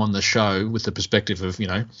time on the show with the perspective of,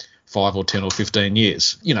 5 or 10 or 15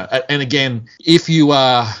 years. And again, if you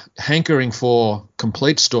are hankering for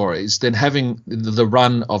complete stories, then having the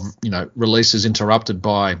run of, releases interrupted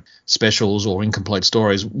by specials or incomplete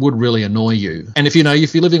stories would really annoy you. And if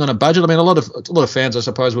you're living on a budget, I mean, a lot of fans, I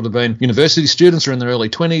suppose, would have been university students or in their early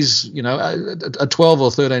 20s, a 12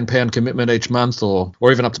 or 13 pound commitment each month or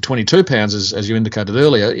even up to 22 pounds, as you indicated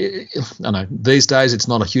earlier. I know these days it's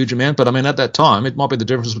not a huge amount, but I mean, at that time, it might be the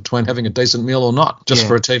difference between having a decent meal or not, just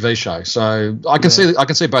for a TV show. So I can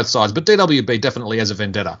see both sides, but DWB definitely has a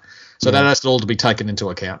vendetta. So that has all to be taken into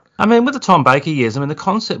account. I mean, with the Tom Baker Years, the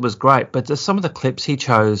concept was great, but some of the clips he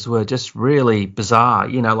chose were just really bizarre.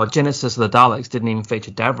 Like Genesis of the Daleks didn't even feature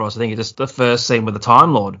Davros. I think it's just the first scene with the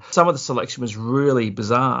Time Lord. Some of the selection was really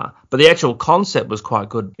bizarre, but the actual concept was quite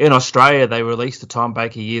good. In Australia, they released the Tom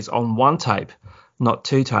Baker Years on 1 tape, not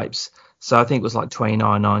 2 tapes. So I think it was like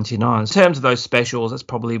 $29.99. In terms of those specials, that's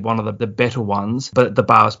probably one of the better ones, but the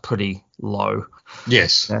bar is pretty low.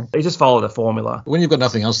 Yes. You just follow the formula. When you've got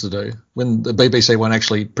nothing else to do, when the BBC won't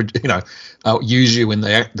actually, use you in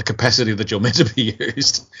the capacity that you're meant to be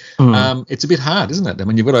used, it's a bit hard, isn't it? I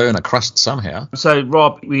mean, you've got to earn a crust somehow. So,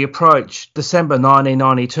 Rob, we approach December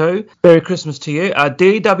 1992. Merry Christmas to you.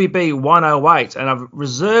 DWB 108, and I've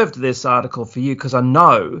reserved this article for you because I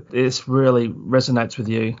know this really resonates with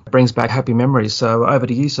you. It brings back happy memories. So, over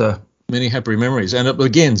to you, sir. Many happy memories. And it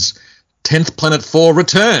begins, 10th Planet 4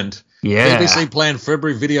 returned. Yeah. BBC planned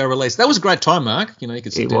February video release. That was a great time, Mark. You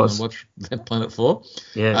could sit down and watch that Planet 4.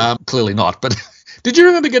 Yeah. Clearly not. But did you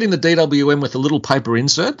remember getting the DWM with a little paper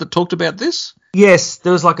insert that talked about this? Yes,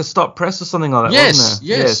 there was like a stop press or something like that, wasn't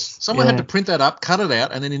there? Yes. Someone had to print that up, cut it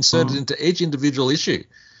out, and then insert it into each individual issue.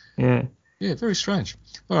 Yeah. Yeah, very strange.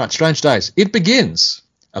 All right, Strange Days. It begins.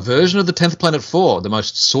 A version of the 10th Planet 4, the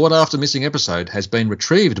most sought-after missing episode, has been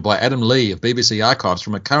retrieved by Adam Lee of BBC Archives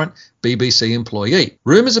from a current BBC employee.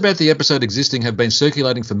 Rumours about the episode existing have been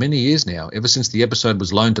circulating for many years now, ever since the episode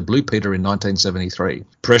was loaned to Blue Peter in 1973.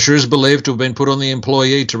 Pressure is believed to have been put on the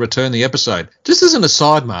employee to return the episode. Just as an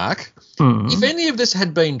aside, Mark, if any of this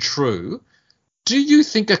had been true, do you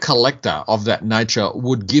think a collector of that nature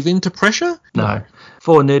would give in to pressure? No.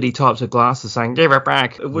 4 nerdy types with glasses saying, give it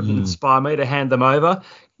back. It wouldn't inspire me to hand them over.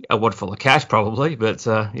 A wad full of cash, probably, but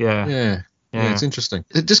Yeah, it's interesting.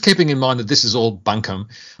 Just keeping in mind that this is all bunkum.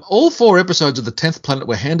 All 4 episodes of The 10th Planet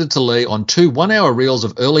were handed to Lee on 2 one-hour reels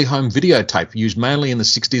of early home videotape used mainly in the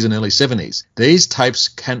 60s and early 70s. These tapes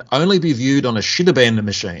can only be viewed on a Shitterband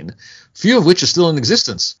machine, few of which are still in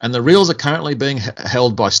existence, and the reels are currently being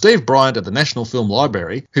held by Steve Bryant at the National Film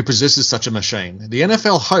Library, who possesses such a machine. The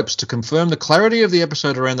NFL hopes to confirm the clarity of the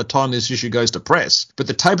episode around the time this issue goes to press, but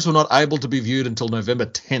the tapes were not able to be viewed until November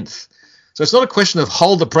 10th. So it's not a question of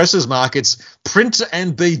hold the presses, Mark. It's print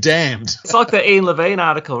and be damned. It's like the Ian Levine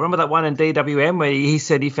article. Remember that one in DWM where he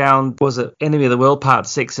said he found, was it Enemy of the World Part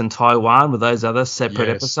 6 in Taiwan with those other separate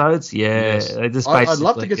episodes? Yeah. Yes. They just I'd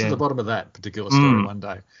love to get to the bottom of that particular story one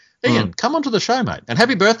day. Ian, come onto the show, mate. And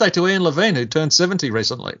happy birthday to Ian Levine, who turned 70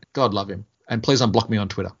 recently. God love him. And please unblock me on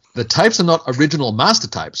Twitter. The tapes are not original master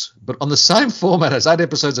tapes, but on the same format as 8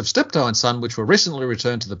 episodes of Steptoe and Son, which were recently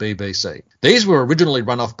returned to the BBC. These were originally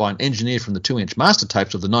run off by an engineer from the 2-inch master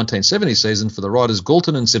tapes of the 1970 season for the writers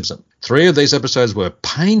Galton and Simpson. 3 of these episodes were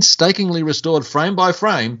painstakingly restored frame by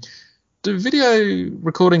frame. Do video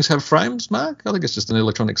recordings have frames, Mark? I think it's just an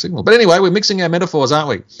electronic signal. But anyway, we're mixing our metaphors, aren't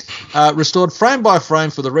we? Restored frame by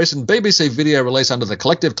frame for the recent BBC video release under the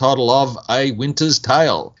collective title of A Winter's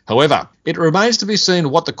Tale. However, it remains to be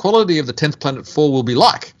seen what the quality of the 10th Planet 4 will be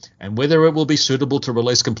like, and whether it will be suitable to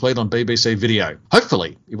release complete on BBC Video.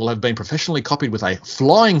 Hopefully, it will have been professionally copied with a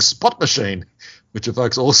flying spot machine, which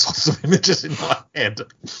evokes all sorts of images in my head.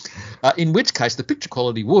 In which case, the picture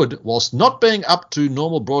quality would, whilst not being up to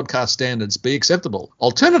normal broadcast standards, be acceptable.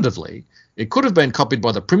 Alternatively, it could have been copied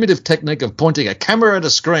by the primitive technique of pointing a camera at a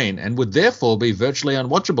screen and would therefore be virtually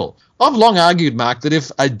unwatchable. I've long argued, Mark, that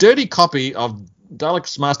if a dirty copy of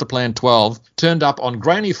Dalek's Master Plan 12 turned up on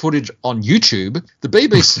grainy footage on YouTube, the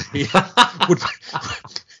BBC would...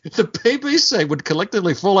 The BBC would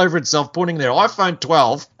collectively fall over itself pointing their iPhone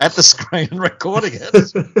 12 at the screen and recording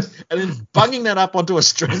it and then bunging that up onto a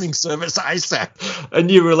streaming service ASAP. A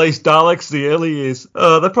new release Daleks, the early years.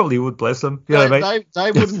 Oh, they probably would, bless them. You know what I mean?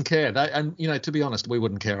 They wouldn't care. To be honest, we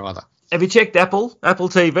wouldn't care either. Have you checked Apple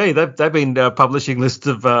TV? They've been publishing lists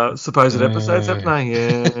of supposed episodes, haven't they?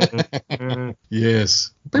 Yeah.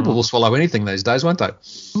 Yes. People will swallow anything these days, won't they?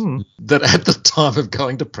 That at the time of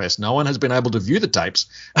going to press, no one has been able to view the tapes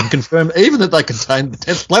and confirm even that they contain the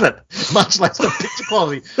 10th planet, much less the picture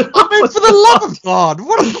quality. I mean, for the love of God,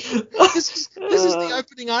 this is the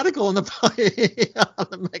opening article on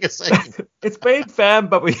the magazine. It's been found,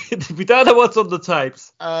 but we don't know what's on the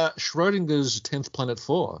tapes. Schrodinger's 10th Planet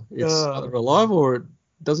 4. It's either alive or it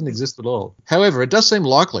doesn't exist at all. However, it does seem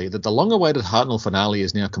likely that the long-awaited Hartnell finale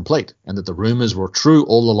is now complete and that the rumours were true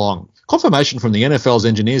all along. Confirmation from the NFL's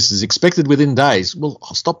engineers is expected within days. We'll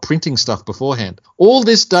stop printing stuff beforehand. All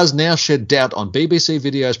this does now shed doubt on BBC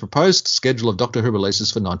Video's proposed schedule of Doctor Who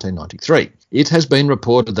releases for 1993. It has been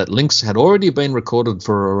reported that links had already been recorded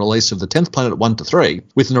for a release of the 10th Planet 1 to 3,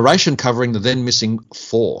 with narration covering the then missing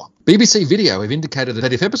 4. BBC Video have indicated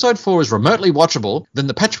that if episode 4 is remotely watchable, then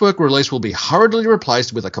the patchwork release will be hurriedly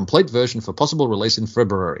replaced with a complete version for possible release in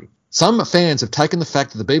February. Some fans have taken the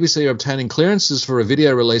fact that the BBC are obtaining clearances for a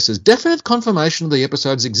video release as definite confirmation of the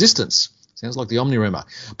episode's existence. Sounds like the Omni rumour.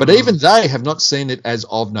 But even they have not seen it as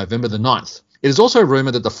of November the 9th. It is also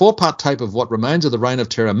rumoured that the 4-part tape of what remains of the Reign of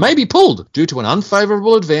Terror may be pulled due to an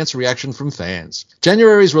unfavourable advance reaction from fans.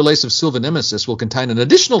 January's release of Silver Nemesis will contain an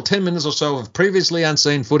additional 10 minutes or so of previously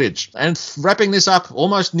unseen footage. And wrapping this up,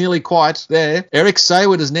 almost nearly quite there, Eric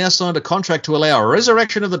Sayward has now signed a contract to allow a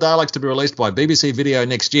Resurrection of the Daleks to be released by BBC Video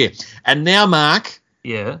next year. And now, Mark,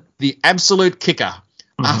 the absolute kicker.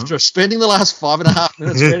 After spending the last 5.5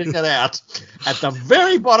 minutes reading it out, at the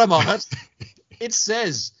very bottom of it, it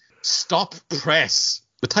says... Stop press.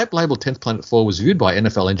 The tape labelled 10th Planet 4 was viewed by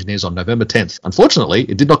NFL engineers on November 10th. Unfortunately,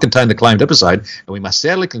 it did not contain the claimed episode, and we must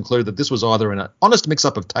sadly conclude that this was either an honest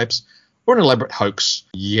mix-up of tapes or an elaborate hoax.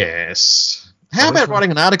 Yes. How about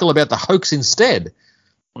writing an article about the hoax instead?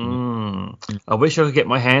 I wish I could get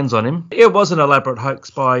my hands on him. It was an elaborate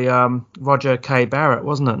hoax by Roger K. Barrett,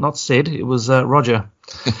 wasn't it? Not Sid. It was Roger.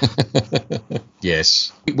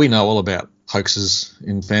 Yes. We know all about hoaxes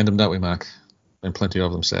in fandom, don't we, Mark? And plenty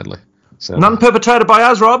of them, sadly. None perpetrated by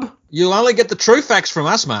us, Rob. You'll only get the true facts from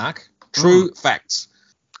us, Mark. True facts.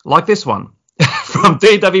 Like this one. From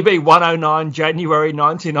DWB 109, January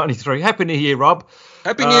 1993. Happy New Year, Rob.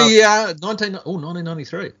 Happy New Year,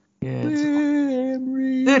 1993. Yeah,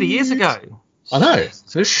 it's 30 years ago. I know.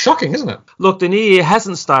 It's shocking, isn't it? Look, the new year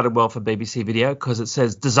hasn't started well for BBC Video because it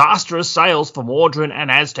says disastrous sales for Mordrin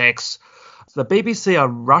and Aztecs. The BBC are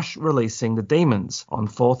rush releasing The Demons on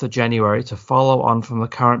 4th of January to follow on from the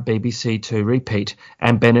current BBC Two repeat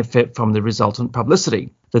and benefit from the resultant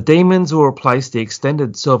publicity. The Demons will replace the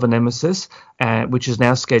extended Silver Nemesis, which is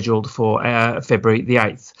now scheduled for February the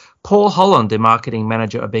 8th. Paul Holland, the marketing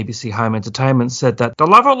manager of BBC Home Entertainment, said that the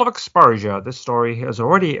level of exposure this story has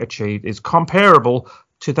already achieved is comparable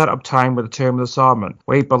to that obtained with the Term of the Cybermen.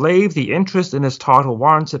 We believe the interest in this title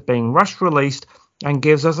warrants it being rush released and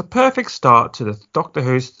gives us a perfect start to the Doctor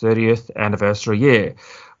Who's 30th anniversary year.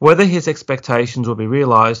 Whether his expectations will be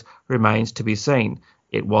realised remains to be seen.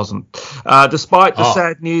 It wasn't. Despite the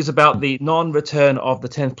sad news about the non-return of the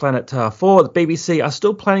 10th Planet 4, the BBC are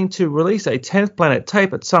still planning to release a 10th Planet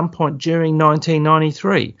tape at some point during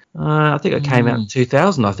 1993. I think it came out in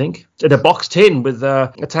 2000, I think. In a box 10 with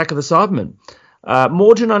Attack of the Cybermen.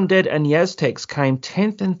 Mordrin Undead and the Aztecs came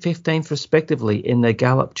 10th and 15th respectively in the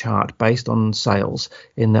Gallup chart based on sales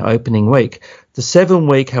in the opening week. The 7th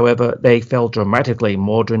week, however, they fell dramatically,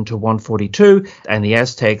 Mordrin to 142 and the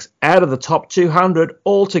Aztecs out of the top 200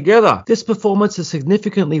 altogether. This performance is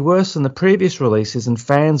significantly worse than the previous releases and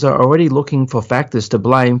fans are already looking for factors to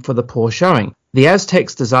blame for the poor showing. The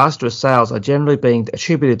Aztecs' disastrous sales are generally being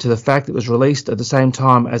attributed to the fact it was released at the same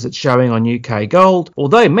time as its showing on UK Gold.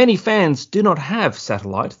 Although many fans do not have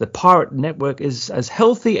satellite, the pirate network is as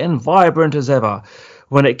healthy and vibrant as ever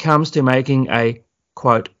when it comes to making a,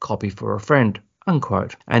 quote, copy for a friend,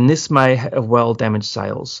 unquote. And this may have well damaged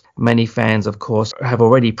sales. Many fans, of course, have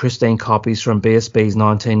already pristine copies from BSB's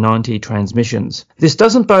 1990 transmissions. This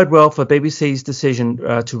doesn't bode well for BBC's decision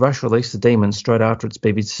to rush release The Demons straight after its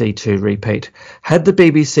BBC Two repeat. Had the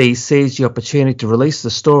BBC seized the opportunity to release the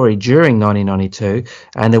story during 1992,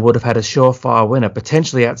 and they would have had a surefire winner,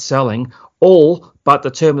 potentially outselling all but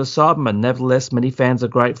the Term of the Cybermen. Nevertheless, many fans are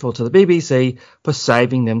grateful to the BBC for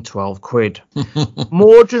saving them 12 quid.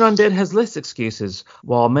 Mordrin Undead has less excuses.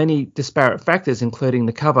 While many disparate factors, including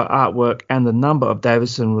the cover artwork and the number of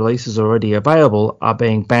Davison releases already available, are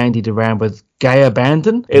being bandied around with gay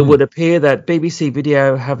abandon, it would appear that BBC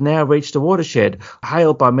Video have now reached a watershed,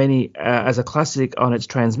 hailed by many as a classic on its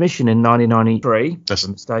transmission in 1993. That's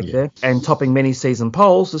a mistake there. And topping many season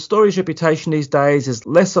polls, the story's reputation these days is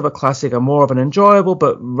less of a classic and more of an enjoyable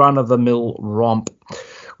but run-of-the-mill romp.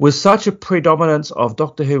 With such a predominance of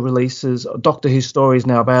Doctor Who releases, Doctor Who stories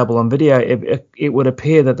now available on video, it would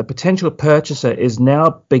appear that the potential purchaser is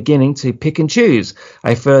now beginning to pick and choose.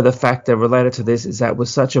 A further factor related to this is that with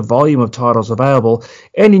such a volume of titles available,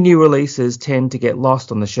 any new releases tend to get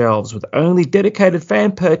lost on the shelves, with only dedicated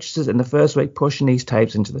fan purchases in the first week pushing these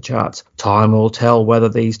tapes into the charts. Time will tell whether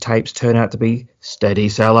these tapes turn out to be steady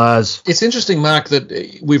sellers. It's interesting, Mark,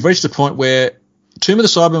 that we've reached a point where Tomb of the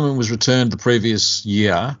Cybermen was returned the previous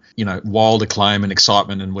year, wild acclaim and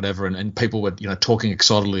excitement and whatever, and people were, talking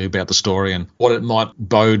excitedly about the story and what it might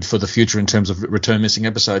bode for the future in terms of return missing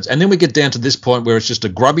episodes. And then we get down to this point where it's just a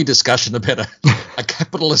grubby discussion about a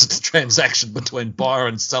capitalist transaction between buyer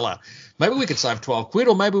and seller. Maybe we could save 12 quid,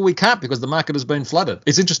 or maybe we can't because the market has been flooded.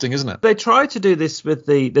 It's interesting, isn't it? They tried to do this with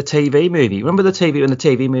the TV movie. Remember when the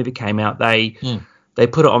TV movie came out, they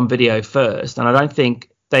put it on video first, and I don't think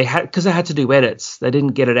they had, because they had to do edits, they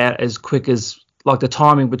didn't get it out as quick as, like, the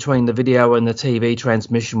timing between the video and the TV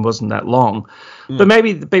transmission wasn't that long. But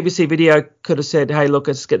maybe the BBC Video could have said, hey, look,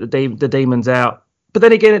 let's get the Demons out. But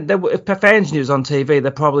then again, if fans knew it was on TV, they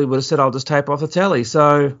probably would have said, I'll just tape off the telly.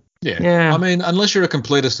 So, yeah. I mean, unless you're a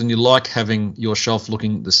completist and you like having your shelf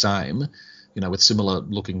looking the same, with similar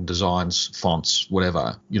looking designs, fonts,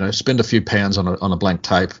 whatever, spend a few pounds on a blank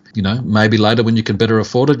tape, maybe later when you can better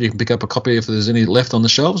afford it, you can pick up a copy if there's any left on the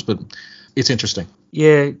shelves, but it's interesting.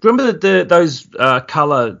 Yeah. Remember those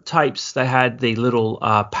colour tapes, they had the little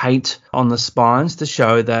paint on the spines to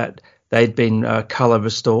show that they'd been colour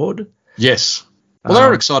restored? Yes. Well, they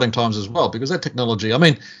were exciting times as well because that technology, I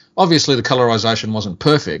mean, obviously the colorization wasn't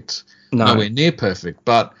perfect, nowhere near perfect,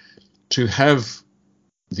 but to have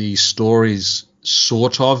the stories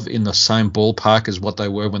sort of in the same ballpark as what they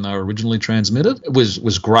were when they were originally transmitted. It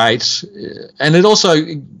was great. And it also,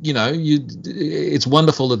 it's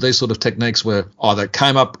wonderful that these sort of techniques were either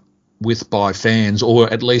came up with by fans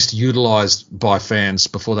or at least utilised by fans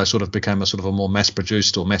before they sort of became a sort of a more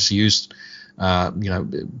mass-produced or mass-used,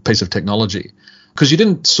 piece of technology. Because you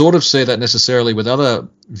didn't sort of see that necessarily with other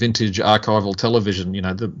vintage archival television,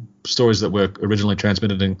 the stories that were originally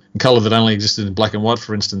transmitted in colour that only existed in black and white,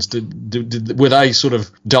 for instance. Were they sort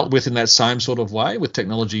of dealt with in that same sort of way, with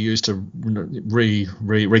technology used to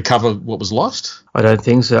recover what was lost? I don't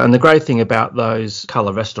think so. And the great thing about those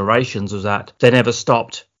colour restorations was that they never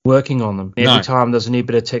stopped working on them. Every time there's a new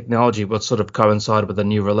bit of technology, what sort of coincided with a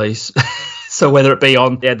new release. So whether it be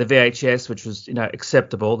on the VHS, which was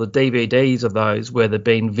acceptable, the DVDs of those where they've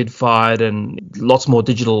been vid-fired and lots more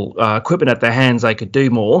digital equipment at their hands, they could do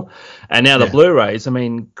more. And now the Blu-rays,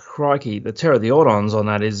 crikey, the Terror of the Autons on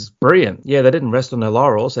that is brilliant. Yeah, they didn't rest on their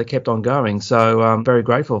laurels, they kept on going. So I'm very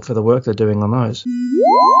grateful for the work they're doing on those.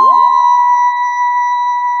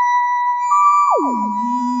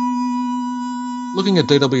 Looking at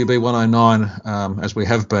DWB 109, as we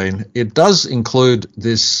have been, it does include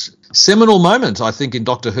this seminal moment, I think, in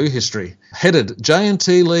Doctor Who history, headed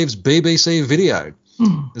 "J&T leaves BBC Video."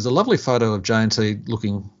 There's a lovely photo of J&T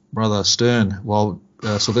looking rather stern while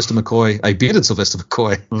Sylvester McCoy, a bearded Sylvester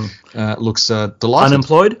McCoy, looks delighted.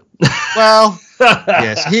 Unemployed? Well,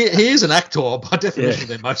 yes, he is an actor. By definition,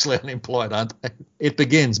 they're mostly unemployed, aren't they? It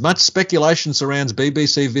begins. Much speculation surrounds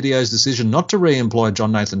BBC Video's decision not to re-employ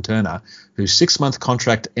John Nathan Turner, whose 6-month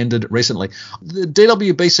contract ended recently. The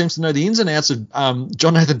DWB seems to know the ins and outs of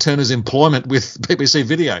John Nathan Turner's employment with BBC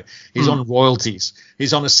Video. He's on royalties.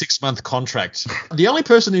 He's on a 6-month contract. The only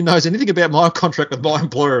person who knows anything about my contract with my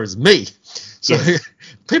employer is me. So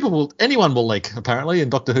anyone will leak, apparently,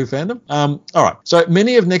 in Doctor Who fandom. All right. So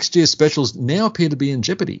many of next year's specials now appear to be in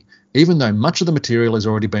jeopardy, even though much of the material has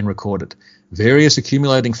already been recorded. Various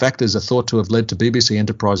accumulating factors are thought to have led to BBC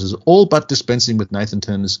Enterprises all but dispensing with Nathan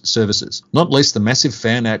Turner's services, not least the massive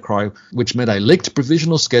fan outcry which met a leaked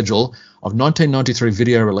provisional schedule of 1993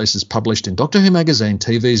 video releases published in Doctor Who Magazine,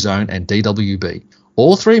 TV Zone and DWB.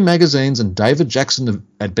 All three magazines and David Jackson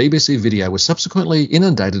at BBC Video were subsequently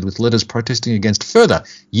inundated with letters protesting against further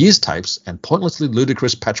years tapes and pointlessly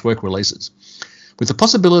ludicrous patchwork releases. With the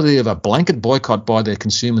possibility of a blanket boycott by their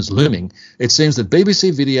consumers looming, it seems that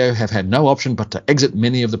BBC Video have had no option but to exit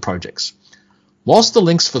many of the projects. Whilst the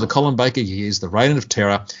links for the Colin Baker years, the Reign of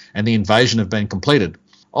Terror and the Invasion have been completed,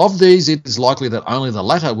 of these it is likely that only the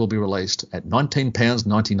latter will be released at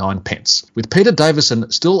 £19.99, with Peter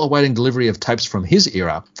Davison still awaiting delivery of tapes from his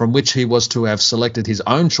era, from which he was to have selected his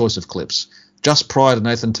own choice of clips. Just prior to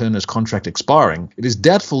Nathan Turner's contract expiring, it is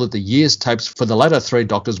doubtful that the year's tapes for the latter three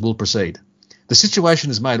Doctors will proceed. The situation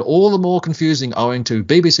is made all the more confusing owing to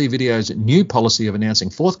BBC Video's new policy of announcing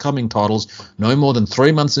forthcoming titles no more than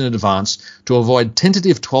 3 months in advance to avoid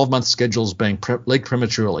tentative 12-month schedules being leaked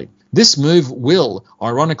prematurely. This move will,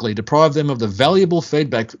 ironically, deprive them of the valuable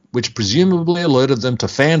feedback which presumably alerted them to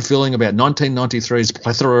fan-feeling about 1993's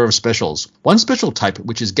plethora of specials. One special tape,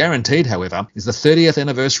 which is guaranteed, however, is the 30th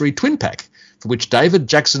anniversary Twin Pack, for which David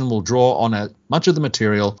Jackson will draw on much of the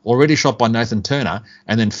material already shot by Nathan Turner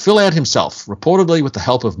and then fill out himself, reportedly with the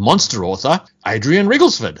help of monster author Adrian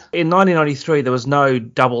Rigglesford. In 1993, there was no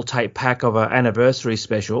double tape pack of an anniversary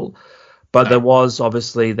special, but there was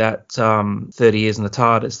obviously that 30 Years in the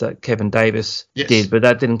TARDIS that Kevin Davis did, but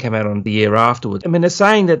that didn't come out on the year afterwards. I mean, they're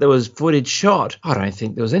saying that there was footage shot. I don't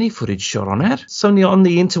think there was any footage shot on that. Somebody on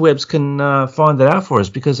the interwebs can find that out for us,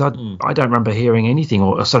 because I don't remember hearing anything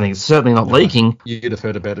or something. It's certainly not leaking. You'd have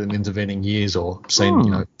heard about it in intervening years or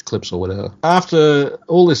seen, clips or whatever. After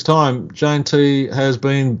all this time, J&T has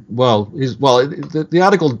been, the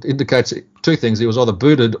article indicates two things. He was either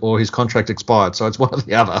booted or his contract expired, so it's one or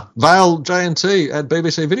the other. Vale J&T at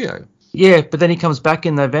BBC Video. Yeah, but then he comes back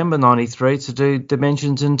in November 93 to do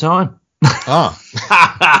Dimensions in Time.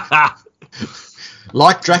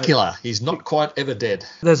 Like Dracula, he's not quite ever dead.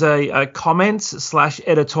 There's a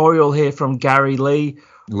comments/editorial here from Gary Lee.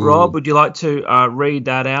 Ooh. Rob, would you like to read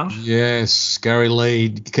that out? Yes, Gary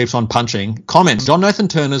Lee keeps on punching. Comments. John Nathan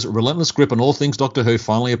Turner's relentless grip on all things Doctor Who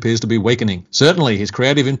finally appears to be weakening. Certainly, his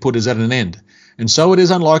creative input is at an end, and so it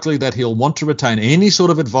is unlikely that he'll want to retain any sort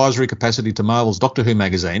of advisory capacity to Marvel's Doctor Who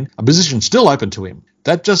magazine, a position still open to him.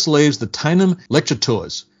 That just leaves the Tainham lecture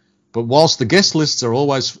tours. But whilst the guest lists are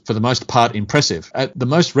always, for the most part, impressive, at the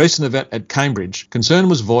most recent event at Cambridge, concern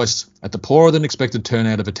was voiced at the poorer-than-expected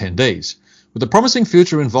turnout of attendees. With a promising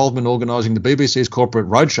future involvement organising the BBC's corporate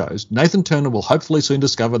roadshows, Nathan Turner will hopefully soon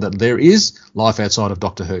discover that there is life outside of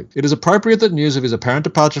Doctor Who. It is appropriate that news of his apparent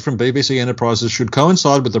departure from BBC Enterprises should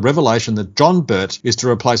coincide with the revelation that John Burt is to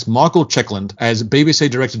replace Michael Checkland as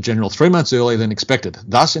BBC Director General 3 months earlier than expected,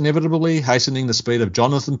 thus inevitably hastening the speed of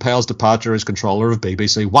Jonathan Powell's departure as controller of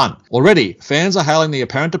BBC One. Already, fans are hailing the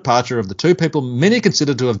apparent departure of the two people many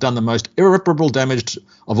consider to have done the most irreparable damage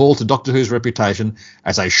of all to Doctor Who's reputation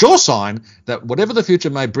as a sure sign that whatever the future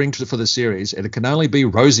may bring for the series, it can only be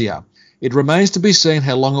rosier. It remains to be seen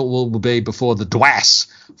how long it will be before the DWAS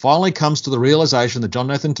finally comes to the realisation that John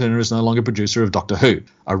Nathan Turner is no longer producer of Doctor Who.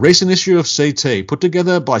 A recent issue of CT, put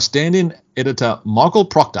together by stand-in editor Michael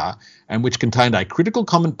Proctor, and which contained a critical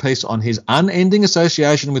comment piece on his unending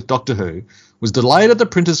association with Doctor Who, was delayed at the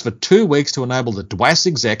printers for 2 weeks to enable the DWAS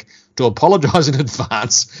exec to apologise in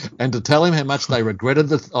advance and to tell him how much they regretted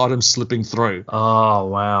the items slipping through. Oh,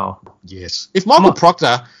 wow. Yes. If Michael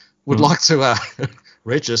Proctor would like to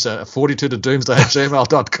reach us at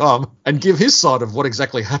 42todoomsday@gmail.com and give his side of what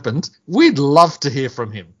exactly happened, we'd love to hear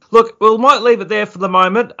from him. Look, we might leave it there for the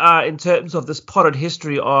moment in terms of this potted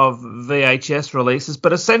history of VHS releases,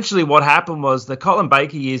 but essentially what happened was the Colin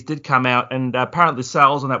Baker years did come out, and apparently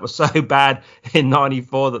sales on that were so bad in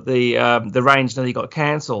 '94 that the range nearly got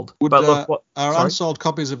cancelled. But look, are unsold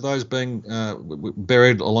copies of those being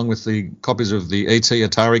buried along with the copies of the ET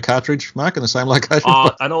Atari cartridge, Mark, in the same location?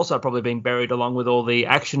 And also probably being buried along with all the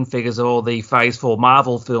action figures of all the Phase 4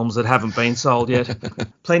 Marvel films that haven't been sold yet.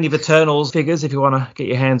 Plenty of Eternals figures if you want to get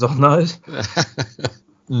your hands on those.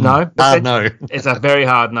 No? No. It's a very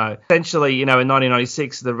hard no. Essentially, in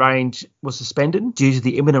 1996, the range was suspended due to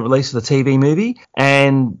the imminent release of the TV movie.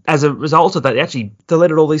 And as a result of that, they actually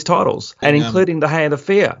deleted all these titles, and including The Hand of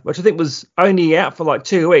Fear, which I think was only out for like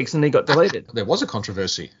 2 weeks and then got deleted. There was a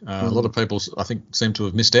controversy. A lot of people, I think, seem to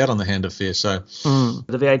have missed out on The Hand of Fear. So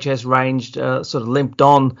the VHS range sort of limped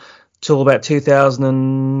on till about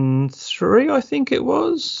 2003, I think it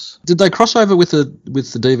was. Did they cross over with the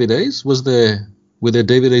DVDs? Were there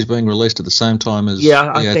DVDs being released at the same time as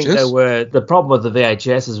Yeah, VHS? I think there were. The problem with the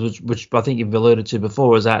VHSs, which I think you've alluded to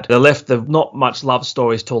before, is that they left the not much love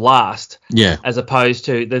stories till last. Yeah. As opposed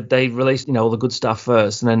to they released all the good stuff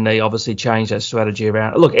first, and then they obviously changed that strategy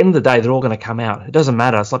around. Look, end of the day, they're all going to come out. It doesn't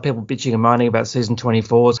matter. It's like people bitching and moaning about season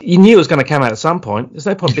 24s. You knew it was going to come out at some point. There's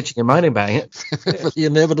no point bitching and moaning about it. For the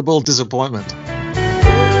inevitable disappointment.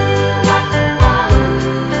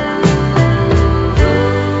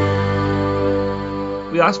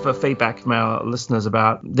 We asked for feedback from our listeners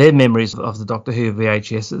about their memories of the Doctor Who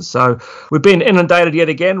VHSs. So we've been inundated yet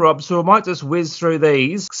again, Rob, so we might just whiz through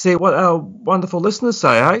these, see what our wonderful listeners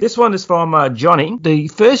say, eh? This one is from Johnny. The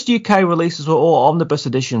first UK releases were all omnibus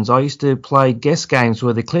editions. I used to play guest games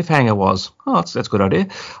where the cliffhanger was. Oh, that's a good idea.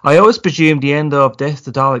 I always presumed the end of Death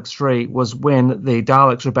to Daleks 3 was when the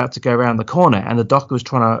Daleks were about to go around the corner and the Doctor was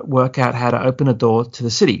trying to work out how to open a door to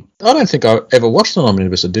the city. I don't think I ever watched an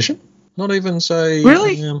omnibus edition. Not even, say,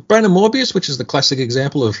 really? Brain and Morbius, which is the classic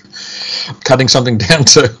example of cutting something down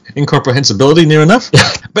to incomprehensibility near enough.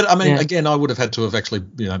 But, I mean, again, I would have had to have actually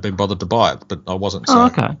been bothered to buy it, but I wasn't. So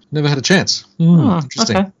okay. Never had a chance.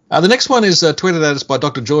 Interesting. Okay. The next one is tweeted at us by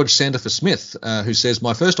Dr. George Sandifer Smith, who says,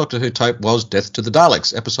 my first Doctor Who tape was Death to the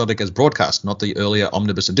Daleks, episodic as broadcast, not the earlier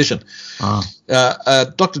omnibus edition.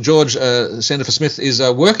 Dr. George Sandifer Smith is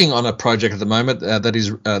working on a project at the moment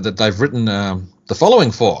that they've written the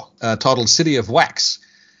following for, titled City of Wax.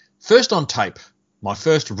 First on tape, my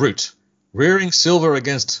first route, rearing silver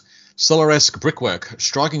against Solaresque brickwork,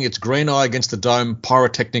 striking its green eye against the dome,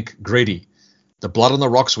 pyrotechnic greedy. The blood on the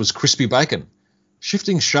rocks was crispy bacon.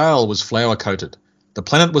 Shifting shale was flour-coated. The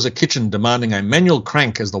planet was a kitchen demanding a manual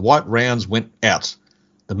crank as the white rounds went out.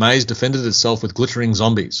 The maze defended itself with glittering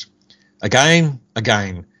zombies. Again.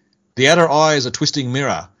 The outer eye is a twisting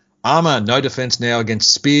mirror. Armour, no defence now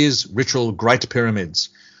against spears, ritual, great pyramids.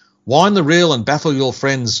 Wind the reel and baffle your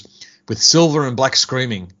friends with silver and black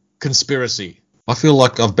screaming. Conspiracy. I feel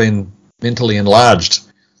like I've been mentally enlarged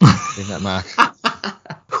in that, Mark.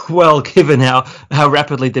 Well, given how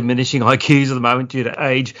rapidly diminishing IQs at the moment due to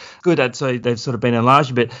age, good, I'd say they've sort of been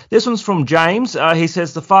enlarged a bit. This one's from James. He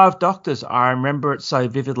says, The Five Doctors. I remember it so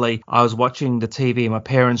vividly. I was watching the TV in my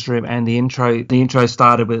parents' room and the intro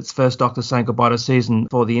started with its first Doctor saying goodbye to season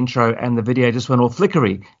for the intro and the video just went all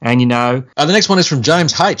flickery. And the next one is from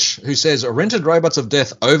James H, who says, rented Robots of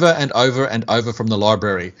Death over and over and over from the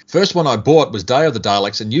library. First one I bought was Day of the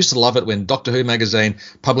Daleks and used to love it when Doctor Who magazine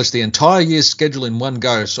published the entire year's schedule in one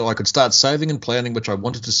go, so so I could start saving and planning which I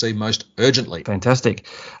wanted to see most urgently. Fantastic.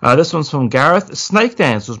 This one's from Gareth. Snake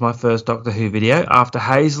Dance was my first Doctor Who video after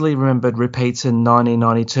Hazley remembered repeats in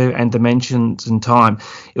 1992 and Dimensions in Time.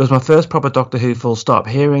 It was my first proper Doctor Who full stop.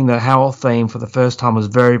 Hearing the Howl theme for the first time was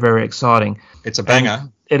very, very exciting. It's a banger.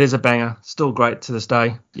 It is a banger. Still great to this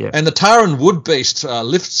day. Yeah. And the Taran Wood Beast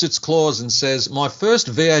lifts its claws and says, my first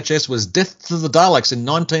VHS was Death to the Daleks in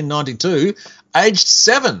 1992, aged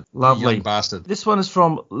 7. Lovely. Young bastard. This one is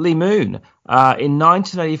from Lee Moon. In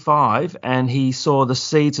 1985, and he saw The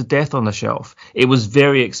Seeds of Death on the shelf. It was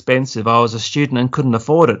very expensive. I was a student and couldn't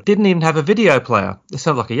afford it. Didn't even have a video player. This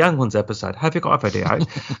sounds like a Young Ones episode. Have you got a video?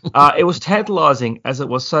 It was tantalising as it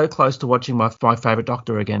was so close to watching my favourite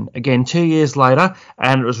Doctor again. Again, 2 years later,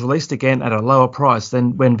 and it was released again at a lower price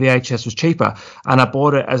than when VHS was cheaper. And I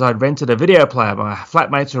bought it as I'd rented a video player. My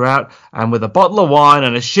flatmates were out, and with a bottle of wine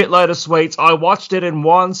and a shitload of sweets, I watched it in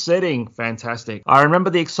one sitting. Fantastic. I remember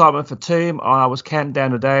the excitement for Tomb. I was counting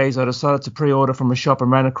down the days. I decided to pre-order from a shop and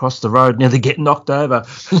ran across the road, nearly getting knocked over.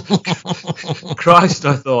 Christ,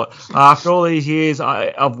 I thought. After all these years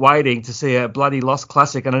of waiting to see a bloody lost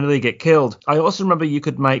classic, and I nearly get killed. I also remember you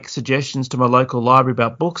could make suggestions to my local library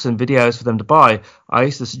about books and videos for them to buy. I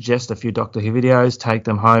used to suggest a few Doctor Who videos, take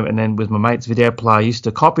them home, and then with my mate's video player, I used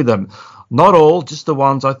to copy them. Not all, just the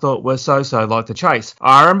ones I thought were so-so, like The Chase.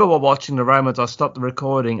 I remember while watching the Romans, I stopped the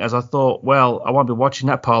recording as I thought, well, I won't be watching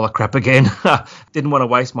that pile of crap again. Didn't want to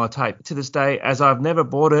waste my tape. To this day, as I've never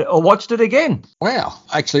bought it or watched it again. Wow.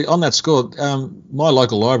 Actually, on that score, my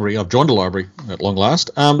local library, I've joined a library at long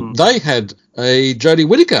last, they had a Jodie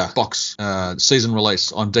Whittaker box season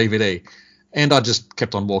release on DVD. And I just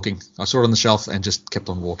kept on walking. I saw it on the shelf and just kept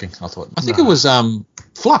on walking. I think it was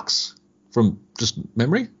Flux from just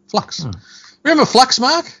memory. Flux. Remember Flux,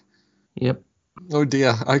 Mark? Yep. Oh,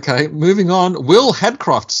 dear. Okay, moving on. Will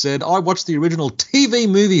Hadcroft said, I watched the original TV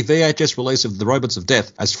movie VHS release of The Robots of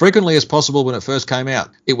Death as frequently as possible when it first came out.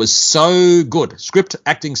 It was so good. Script,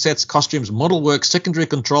 acting, sets, costumes, model work, secondary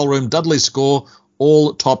control room, Dudley's score,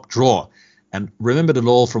 all top drawer. And remembered it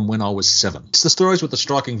all from when I was 7. It's the stories with the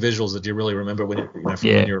striking visuals that you really remember when when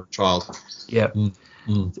you're a child. Yeah.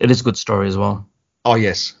 It is a good story as well. Oh,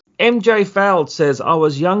 yes. MJ Feld says, I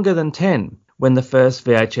was younger than 10 when the first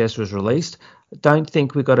VHS was released. Don't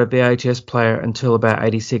think we got a VHS player until about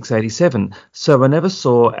 86, 87. So I never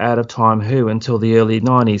saw Out of Time Who until the early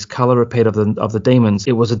 90s, colour repeat of the Demons.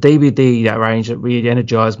 It was a DVD range that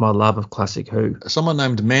re-energised my love of classic Who. Someone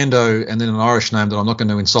named Mando, and then an Irish name that I'm not going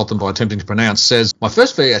to insult them by attempting to pronounce, says, my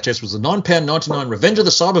first VHS was the £9.99 Revenge of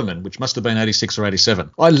the Cybermen, which must have been 86 or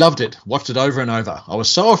 87. I loved it, watched it over and over. I was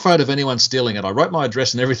so afraid of anyone stealing it, I wrote my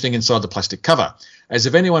address and everything inside the plastic cover, as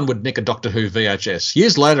if anyone would nick a Doctor Who VHS.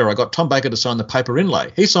 Years later, I got Tom Baker to sign the paper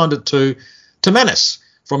inlay. He signed it to Manus,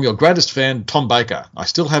 from your greatest fan, Tom Baker. I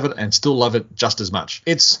still have it and still love it just as much.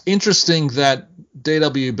 It's interesting that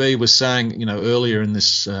DWB was saying, earlier in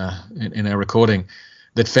this in our recording,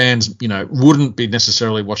 that fans, wouldn't be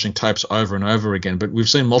necessarily watching tapes over and over again. But we've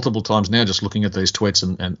seen multiple times now, just looking at these tweets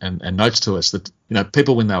and notes to us, that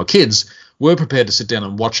people when they were kids were prepared to sit down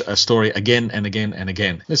and watch a story again and again and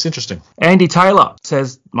again. It's interesting. Andy Taylor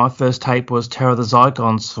says, my first tape was Terror of the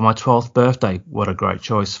Zygons for my 12th birthday. What a great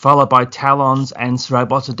choice. Followed by Talons and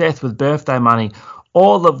Robots of Death with birthday money,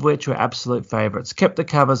 all of which were absolute favourites. Kept the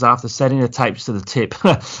covers after setting the tapes to the tip,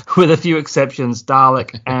 with a few exceptions,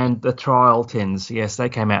 Dalek and the Trial Tins. Yes, they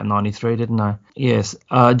came out in 93, didn't they? Yes.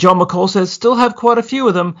 John McCall says, still have quite a few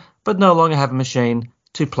of them, but no longer have a machine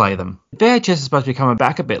to play them. VHS is supposed to be coming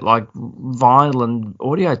back a bit like vinyl and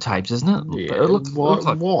audio tapes, isn't it? Yeah. It looks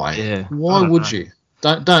like, why? Yeah. Why would you?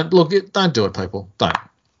 Don't do it, people. Don't.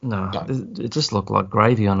 No, it just looked like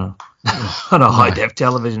gravy on a high-def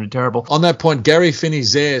television. Terrible. On that point, Gary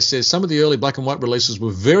Finney-Zare says, some of the early black and white releases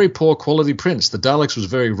were very poor quality prints. The Daleks was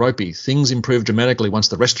very ropey. Things improved dramatically once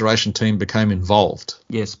the restoration team became involved.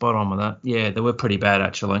 Yeah, spot on with that. Yeah, they were pretty bad,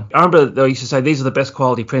 actually. I remember they used to say these are the best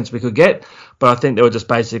quality prints we could get, but I think they were just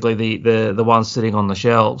basically the ones sitting on the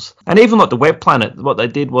shelves. And even like the Web Planet, what they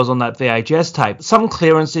did was on that VHS tape, some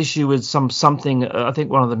clearance issue with something, I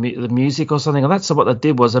think one of the music or something, and that's what they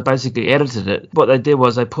did was they basically edited it. What they did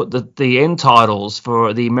was they put the end titles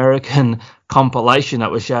for the American compilation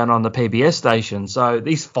that was shown on the PBS station. So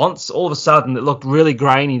these fonts, all of a sudden, it looked really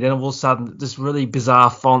grainy. Then all of a sudden, this really bizarre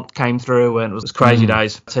font came through, and it was crazy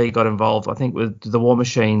days. T got involved. I think with the War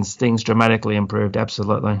Machines, things dramatically improved.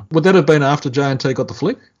 Absolutely. Would that have been after J&T got the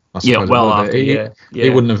flick? Yeah, well after. He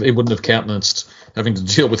wouldn't have countenanced having to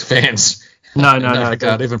deal with fans No,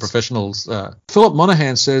 regard, even professionals. Philip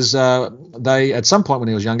Monahan says they, at some point when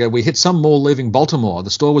he was younger, we hit some mall leaving Baltimore. The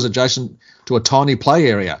store was adjacent to a tiny play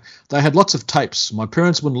area. They had lots of tapes. My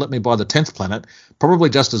parents wouldn't let me buy the 10th Planet, probably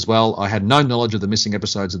just as well. I had no knowledge of the missing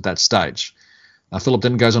episodes at that stage. Philip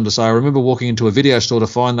then goes on to say, I remember walking into a video store to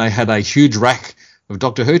find they had a huge rack of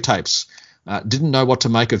Doctor Who tapes. Didn't know what to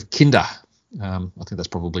make of Kinder. I think that's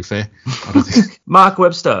probably fair. I don't think. Mark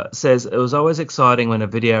Webster says it was always exciting when a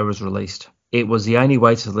video was released. It was the only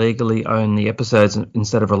way to legally own the episodes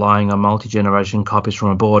instead of relying on multi-generation copies from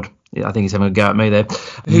abroad. Yeah, I think he's having a go at me there.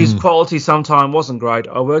 Whose quality sometimes wasn't great.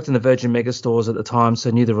 I worked in the Virgin Megastores at the time,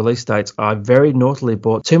 so knew the release dates. I very naughtily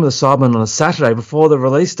bought Tomb of the Cybermen on a Saturday before the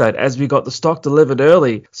release date, as we got the stock delivered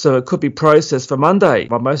early, so it could be processed for Monday.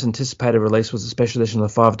 My most anticipated release was the special edition of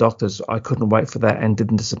the Five Doctors. I couldn't wait for that and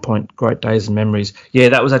didn't disappoint. Great days and memories. Yeah,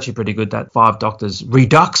 that was actually pretty good, that Five Doctors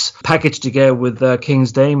Redux packaged together with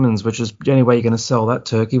King's Demons, which is the only way you're going to sell that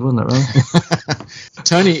turkey, wasn't it, right?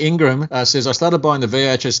 Tony Ingram says, I started buying the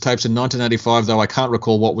VHS tapes in 1985, though I can't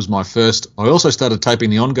recall what was my first. I also started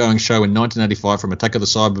taping the ongoing show in 1985 from Attack of the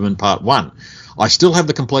Cybermen Part 1. I still have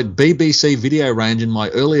the complete BBC video range in my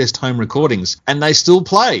earliest home recordings, and they still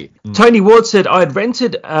play. Tony Ward said, I had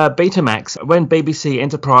rented Betamax when BBC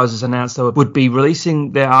Enterprises announced they would be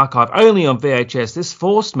releasing their archive only on VHS. This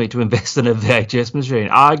forced me to invest in a VHS machine.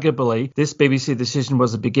 Arguably, this BBC decision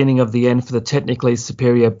was the beginning of the end for the technically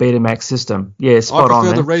superior Betamax system. Yeah, spot on. I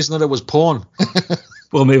prefer the reason that it was porn.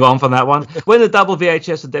 We'll move on from that one. When the double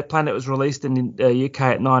VHS of Death Planet was released in the UK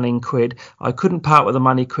at 19 quid, I couldn't part with the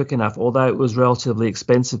money quick enough, although it was relatively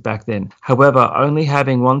expensive back then. However, only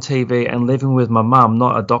having one TV and living with my mum,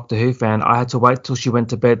 not a Doctor Who fan, I had to wait till she went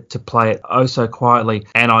to bed to play it oh so quietly,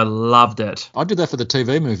 and I loved it. I did that for the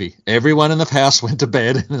TV movie. Everyone in the house went to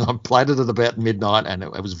bed, and I played it at about midnight, and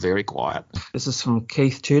it was very quiet. This is from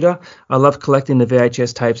Keith Tudor. I loved collecting the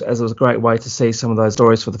VHS tapes as it was a great way to see some of those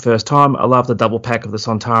stories for the first time. I love the double pack of the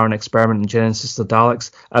Sontaran Experiment and Genesis of the Daleks.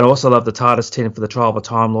 I also love the TARDIS tin for the Trial of a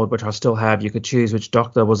Time Lord, which I still have. You could choose which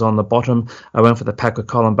Doctor was on the bottom. I went for the pack with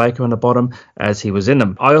Colin Baker on the bottom, as he was in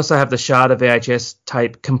them. I also have the Sharda VHS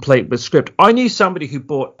tape complete with script. I knew somebody who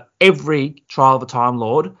bought every Trial of a Time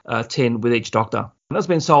Lord tin with each Doctor. That's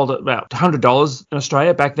been sold at about $100 in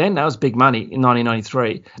Australia back then. That was big money in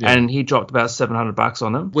 1993, and he dropped about $700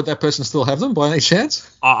 on them. Would that person still have them by any chance?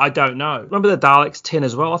 I don't know. Remember the Daleks tin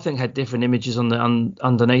as well? I think had different images on the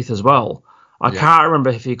underneath as well. I can't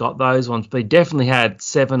remember if he got those ones, but he definitely had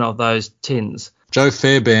 7 of those tins. Joe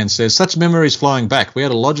Fairbairn says, such memories flying back. We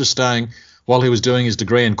had a lodger staying while he was doing his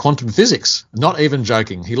degree in quantum physics. Not even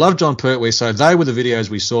joking. He loved John Pertwee, so they were the videos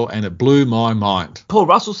we saw, and it blew my mind. Paul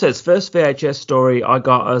Russell says, first VHS story I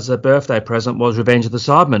got as a birthday present was Revenge of the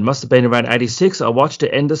Cybermen. Must have been around 86. I watched it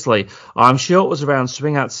endlessly. I'm sure it was around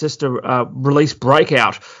Swing Out Sister release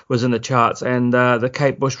Breakout was in the charts, and the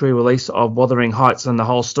Kate Bush re-release of Wuthering Heights and the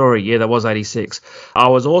whole story. Yeah, that was 86. I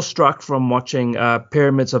was awestruck from watching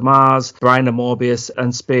Pyramids of Mars, Brain of Morbius,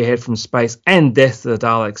 and Spearhead from Space, and Death to the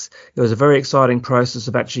Daleks. It was a very exciting process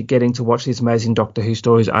of actually getting to watch these amazing Doctor Who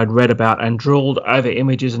stories I'd read about and drooled over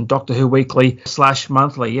images in Doctor Who Weekly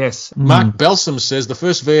 /monthly, yes. Mark Belsom says the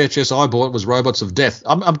first VHS I bought was Robots of Death.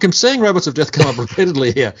 I'm seeing Robots of Death come up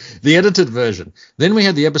repeatedly here. The edited version. Then we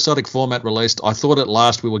had the episodic format released. I thought at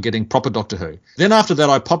last we were getting proper Doctor Who. Then after that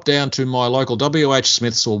I popped down to my local WH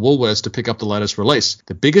Smiths or Woolworths to pick up the latest release.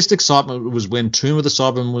 The biggest excitement was when Tomb of the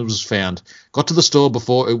Cybermen was found. Got to the store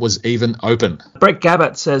before it was even open. Brett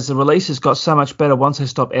Gabbett says the releases got so much better once they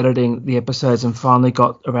stopped editing the episodes and finally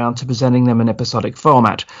got around to presenting them in episodic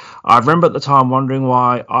format. I remember at the time wondering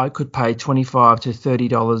why I could pay $25 to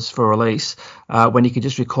 $30 for a release when you could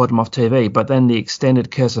just record them off TV, but then the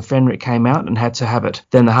extended Curse of Fenric came out and had to have it.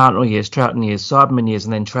 Then the Hartnell years, Troughton years, Cyberman years,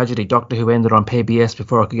 and then Tragedy, Doctor Who ended on PBS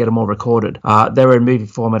before I could get them all recorded. They were in movie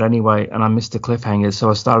format anyway, and I missed the cliffhangers, so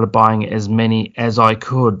I started buying as many as I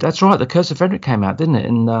could. That's right, the Curse of Fenric came out, didn't it?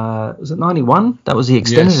 In was it 91? That was the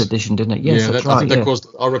extended edition, didn't it? Yes, that's right. I think that caused.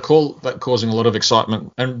 I recall that causing a lot of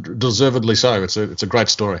excitement, and deservedly so. It's a great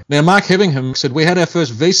story. Now, Mark Hevingham said we had our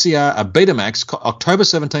first VCR, a Betamax, October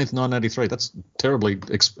 17th, 1983. That's terribly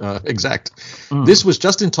exact. This was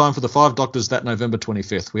just in time for the Five Doctors that November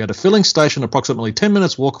 25th. We had a filling station approximately 10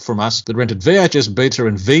 minutes walk from us that rented VHS Beta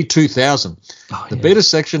and V2000. The Beta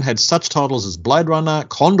section had such titles as Blade Runner,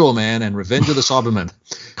 Condor Man, and Revenge of the Cybermen.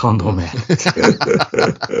 Condor Man.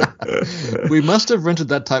 We must have rented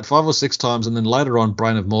that tape 5 or 6 times, and then later on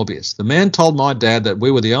Brain of Morbius. The man told my dad that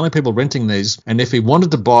we were the only people renting these, and if he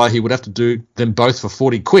wanted to buy, he would have to do them both for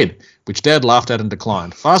 40 quid, which Dad laughed at and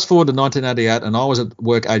declined. Fast forward to 1988, and I was at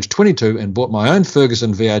work age 22 and bought my own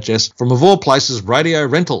Ferguson VHS from, of all places, Radio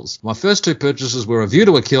Rentals. My first 2 purchases were A View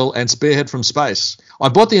to a Kill and Spearhead from Space. I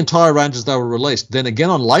bought the entire range as they were released, then again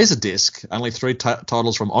on Laserdisc, only 3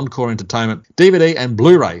 titles from Encore Entertainment, DVD and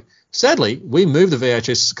Blu-ray. Sadly, we moved the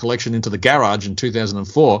VHS collection into the garage in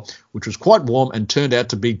 2004, which was quite warm and turned out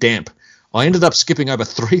to be damp. I ended up skipping over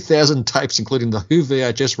 3,000 tapes, including the Who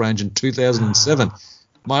VHS range in 2007.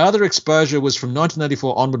 My other exposure was from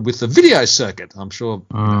 1984 onward with the video circuit. I'm sure,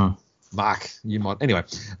 Mark, you might. Anyway,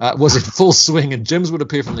 was in full swing, and gems would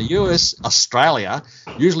appear from the US, Australia,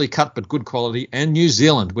 usually cut but good quality, and New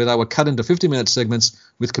Zealand, where they were cut into 50-minute segments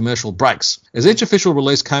with commercial breaks. As each official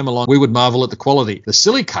release came along, we would marvel at the quality. The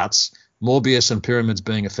silly cuts, Morbius and Pyramids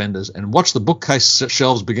being offenders, and watch the bookcase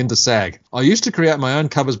shelves begin to sag. I used to create my own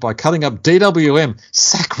covers by cutting up DWM,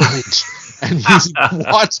 sacrilege, and using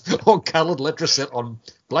white or coloured letraset on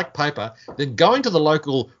black paper, then going to the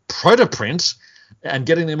local Protoprint and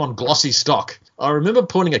getting them on glossy stock. I remember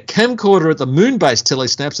pointing a camcorder at the moon-based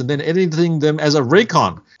telesnaps and then editing them as a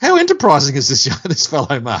recon. How enterprising is this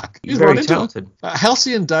fellow, Mark? He's very talented.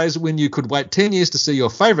 Halcyon days when you could wait 10 years to see your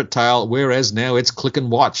favourite tale, whereas now it's click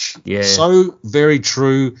and watch. Yeah. So very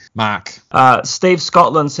true, Mark. Steve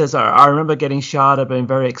Scotland says, I remember getting Sharda being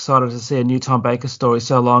very excited to see a new Tom Baker story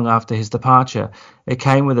so long after his departure. It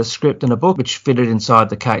came with a script and a book which fitted inside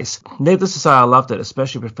the case. Needless to say, I loved it,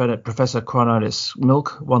 especially Professor Chronotis,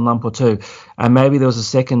 Milk, One Lump or Two, and maybe there was a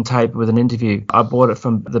second tape with an interview. I bought it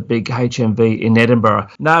from the big HMV in Edinburgh.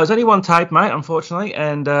 No, it was only one tape, mate, unfortunately,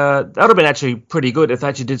 and that would have been actually pretty good if they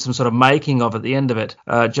actually did some sort of making of at the end of it.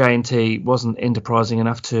 J&T wasn't enterprising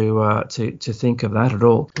enough to think of that at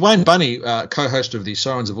all. Dwayne Bunny, co-host of the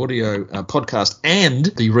Sirens of Audio podcast and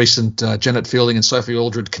the recent Janet Fielding and Sophie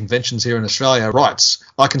Aldred conventions here in Australia, writes,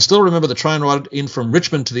 I can still remember the train ride in from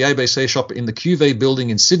Richmond to the ABC shop in the QV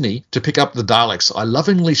building in Sydney to pick up the Daleks. I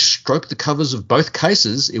lovingly stroked the covers of both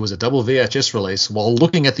cases. It was a double VHS release while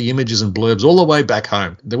looking at the images and blurbs all the way back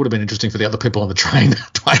home. That would have been interesting for the other people on the train,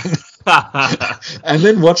 Dwayne. And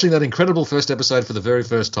then watching that incredible first episode for the very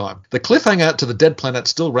first time. The cliffhanger to the dead planet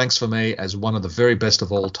still ranks for me as one of the very best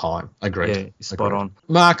of all time. Agreed. Yeah, spot on.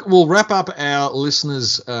 Mark, we'll wrap up our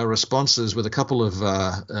listeners' responses with a couple of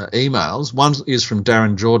emails. One is from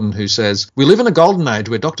Darren Jordan, who says, we live in a golden age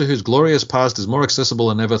where Doctor Who's glorious past is more accessible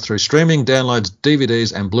than ever through streaming, downloads,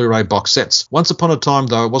 DVDs and Blu-ray box sets. Once upon a time,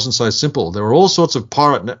 though, it wasn't so simple. There were all sorts of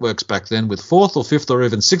pirate networks back then with 4th or 5th or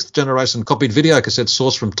even 6th generation copied video cassettes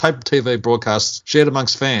sourced from tape TV broadcasts shared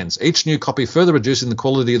amongst fans, each new copy further reducing the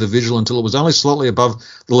quality of the visual until it was only slightly above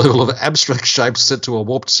the level of abstract shapes set to a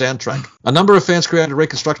warped soundtrack. A number of fans created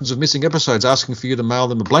reconstructions of missing episodes asking for you to mail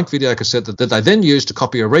them a blank video cassette that they then used to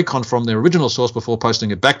copy a recon from their original source before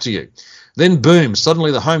posting it back to you. Then boom,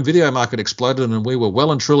 suddenly the home video market exploded and we were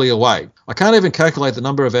well and truly away. I can't even calculate the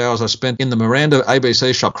number of hours I spent in the Miranda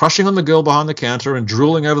ABC shop crushing on the girl behind the counter and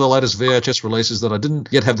drooling over the latest VHS releases that I didn't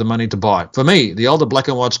yet have the money to buy. For me, the older black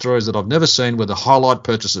and white stories that I've never seen were the highlight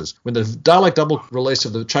purchases. When the Dalek double release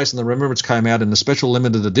of The Chase and the Remembrance came out in the special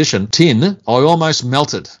limited edition tin, I almost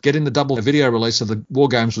melted. Getting the double video release of the War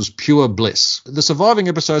Games was pure bliss. The surviving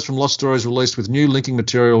episodes from Lost Stories released with new linking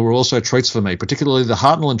material were also treats for me, particularly the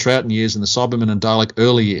Hartnell and Troughton years and the Cybermen and Dalek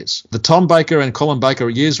early years. The Tom Baker and Colin Baker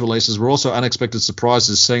years releases were also unexpected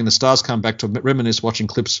surprises, seeing the stars come back to reminisce watching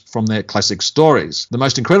clips from their classic stories. The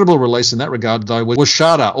most incredible release in that regard, though, was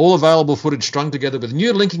Sharda, all available footage strung together with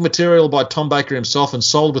new linking material by Tom Baker himself and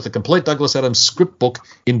sold with a complete Douglas Adams script book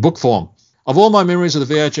in book form. Of all my memories of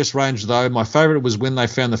the VHS range, though, my favourite was when they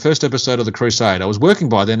found the first episode of The Crusade. I was working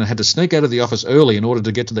by then and had to sneak out of the office early in order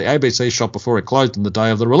to get to the ABC shop before it closed on the day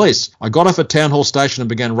of the release. I got off at Town Hall Station and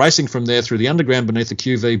began racing from there through the underground beneath the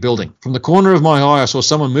QV building. From the corner of my eye, I saw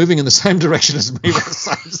someone moving in the same direction as me with the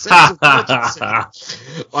same sense of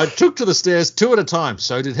urgency. I took to the stairs 2 at a time.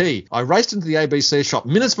 So did he. I raced into the ABC shop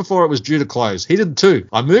minutes before it was due to close. He did too.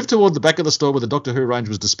 I moved toward the back of the store where the Doctor Who range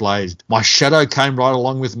was displayed. My shadow came right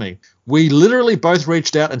along with me. We literally both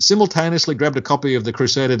reached out and simultaneously grabbed a copy of The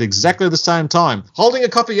Crusade at exactly the same time. Holding a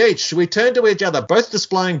copy each, we turned to each other, both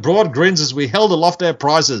displaying broad grins as we held aloft our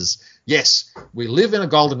prizes. Yes, we live in a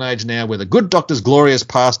golden age now where the good Doctor's glorious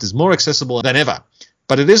past is more accessible than ever.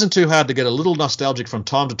 But it isn't too hard to get a little nostalgic from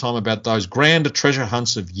time to time about those grand treasure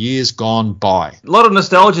hunts of years gone by. A lot of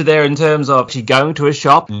nostalgia there in terms of actually going to a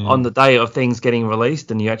shop on the day of things getting released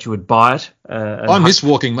and you actually would buy it. I miss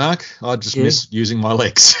walking, Mark. I just miss using my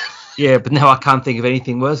legs. Yeah, but now I can't think of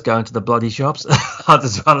anything worse going to the bloody shops. I'd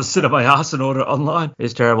just rather sit on my ass and order it online.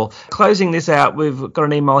 It's terrible. Closing this out, we've got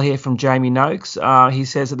an email here from Jamie Noakes. He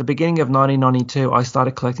says, at the beginning of 1992, I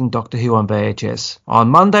started collecting Doctor Who on VHS. On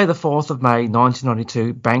Monday, the 4th of May,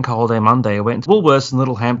 1992, Bank Holiday Monday, I went to Woolworths in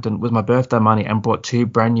Littlehampton with my birthday money and bought 2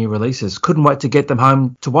 brand new releases. Couldn't wait to get them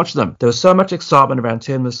home to watch them. There was so much excitement around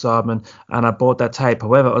Tim the Cyberman, and I bought that tape.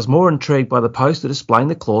 However, I was more intrigued by the poster displaying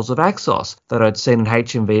the claws of Axos that I'd seen in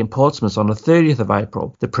HMV in Portsmouth on the 30th of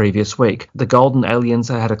April the previous week. The golden aliens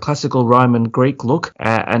had a classical Roman Greek look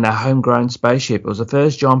and a homegrown spaceship. It was the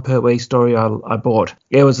first John Pertwee story I bought.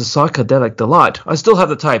 It was a psychedelic delight. I still have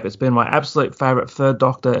the tape. It's been my absolute favourite Third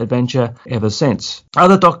Doctor adventure ever since.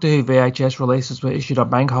 Other Doctor Who VHS releases were issued on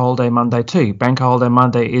Bank Holiday Monday too. Bank Holiday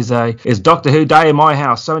Monday is Doctor Who Day in my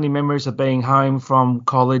house. So many memories of being home from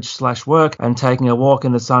college/work and taking a walk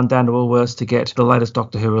in the sun down to Woolworths to get the latest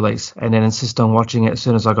Doctor Who release and then insist on watching it as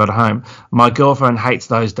soon as I got home. My girlfriend hates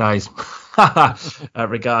those days.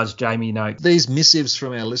 Regards, Jamie Noakes. These missives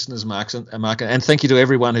from our listeners, Mark, and thank you to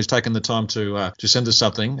everyone who's taken the time to send us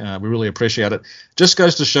something. We really appreciate it. Just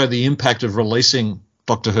goes to show the impact of releasing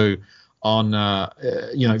Doctor Who on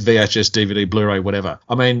VHS, DVD, Blu-ray, whatever.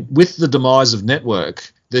 I mean, with the demise of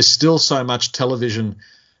network, there's still so much television,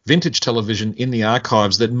 vintage television in the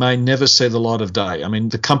archives that may never see the light of day. I mean,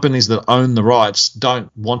 the companies that own the rights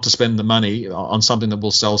don't want to spend the money on something that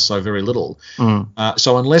will sell so very little.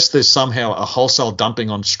 So unless there's somehow a wholesale dumping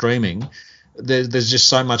on streaming, there's just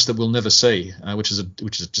so much that we'll never see, which is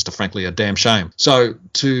just frankly a damn shame. So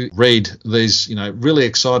to read these, really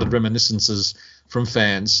excited reminiscences from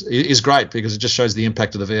fans is great because it just shows the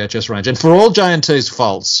impact of the VHS range. And for all J&T's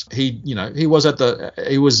faults, he was at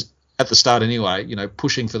the start anyway,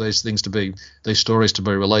 pushing for these stories to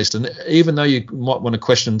be released. And even though you might want to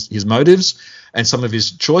question his motives and some of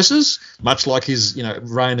his choices, much like his,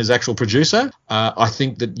 reign as actual producer, I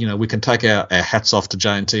think that, we can take our hats off to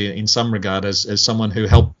J&T in some regard as someone who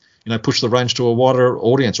helped, push the range to a wider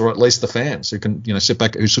audience, or at least the fans who can, sat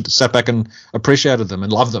back and appreciated them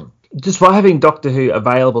and loved them. Just by having Doctor Who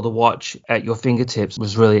available to watch at your fingertips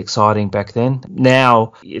was really exciting back then.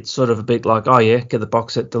 Now it's sort of a bit like, oh yeah, get the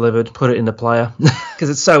box set delivered, put it in the player, because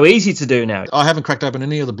it's so easy to do now. I haven't cracked open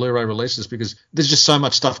any of the Blu-ray releases because there's just so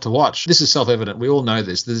much stuff to watch. This is self-evident. We all know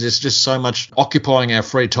this. There's just so much occupying our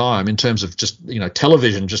free time in terms of just,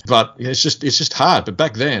 television. But it's just hard. But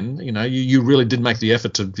back then, you really did make the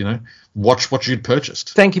effort to, watch what you'd purchased.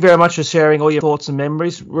 Thank you very much for sharing all your thoughts and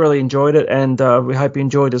memories. Really enjoyed it, and we hope you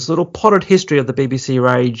enjoyed this little potted history of the BBC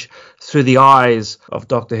Rage through the eyes of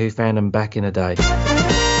Doctor Who fandom back in a day.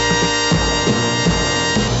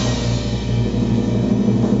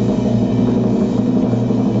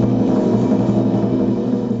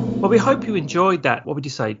 Well, we hope you enjoyed that, what would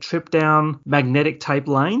you say, trip down magnetic tape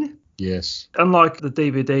lane? Yes. Unlike the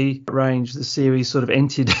DVD range, the series sort of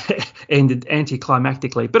ended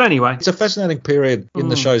anticlimactically. But anyway. It's a fascinating period in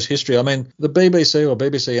the show's history. I mean, the BBC or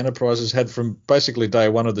BBC Enterprises had from basically day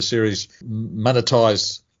one of the series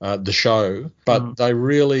monetised the show, but they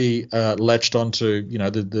really latched onto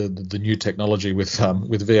the new technology with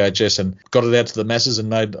VHS and got it out to the masses and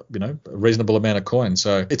made a reasonable amount of coin.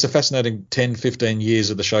 So it's a fascinating 10-15 years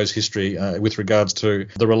of the show's history with regards to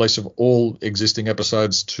the release of all existing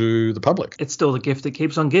episodes to the public. It's still the gift that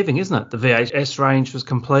keeps on giving, isn't it? The VHS range was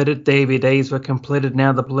completed, DVDs were completed,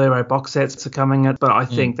 now the Blu-ray box sets are coming out, but I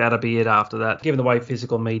think that'll be it after that. Given the way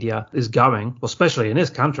physical media is going, well, especially in this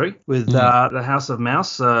country with the House of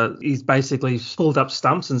Mouse. He's basically pulled up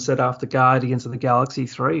stumps and said after Guardians of the Galaxy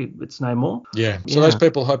 3, it's no more. Yeah. So those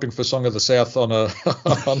people hoping for Song of the South on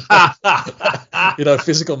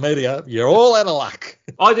physical media, you're all out of luck.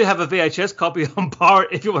 I do have a VHS copy on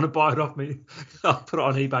pirate if you want to buy it off me. I'll put it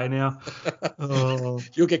on eBay now. Oh.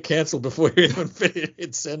 You'll get cancelled before you even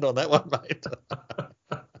hit send on that one, mate.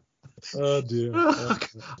 Oh dear.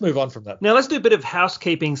 Move on from that. Now let's do a bit of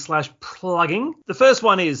housekeeping / plugging. The first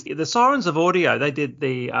one is the Sirens of Audio. They did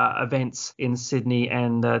the events in Sydney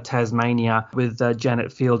and Tasmania with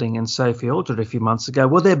Janet Fielding and Sophie Aldred a few months ago.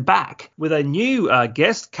 Well, they're back with a new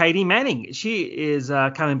guest, Katie Manning. She is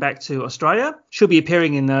coming back to Australia. She'll be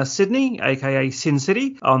appearing in Sydney, aka Sin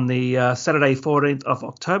City, on the Saturday 14th of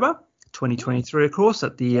October 2023, of course,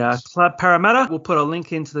 at the Club Parramatta. We'll put a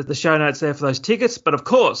link into the show notes there for those tickets. But, of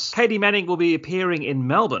course, Katie Manning will be appearing in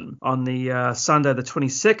Melbourne on the Sunday, the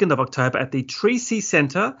 22nd of October at the Treacy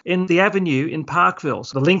Centre in the Avenue in Parkville.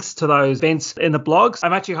 So the links to those events in the blogs.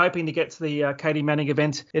 I'm actually hoping to get to the Katie Manning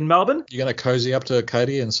event in Melbourne. You're going to cozy up to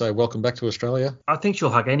Katie and say, welcome back to Australia? I think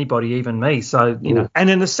she'll hug anybody, even me. So, you know. And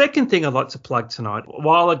then the second thing I'd like to plug tonight, a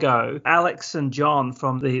while ago, Alex and John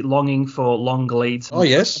from the Longing for Longleads, oh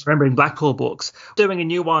yes, Remembering Blackpool books, doing a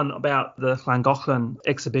new one about the Llangollen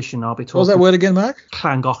exhibition. I'll be talking. What was that word again, Mark?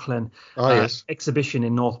 Llangollen yes. exhibition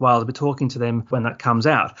in North Wales. I'll be talking to them when that comes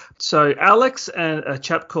out. So Alex and a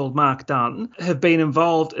chap called Mark Dunn have been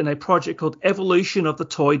involved in a project called Evolution of the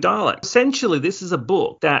Toy Dalek. Essentially, this is a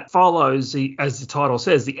book that follows, as the title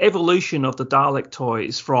says, the evolution of the Dalek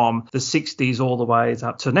toys from the 60s all the way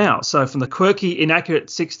up to now. So from the quirky, inaccurate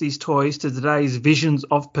 60s toys to today's visions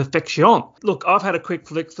of perfection. Look, I've had a quick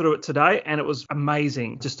flick through it today, and it was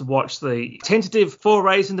amazing just to watch the tentative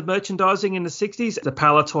forays into merchandising in the 60s, the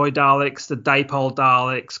Palatoy Daleks, the Dapol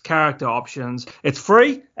Daleks, character options. It's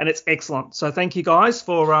free and it's excellent. So thank you guys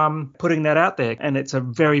for putting that out there. And it's a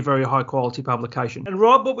very, very high quality publication. And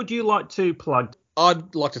Rob, what would you like to plug?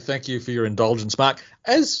 I'd like to thank you for your indulgence, Mark.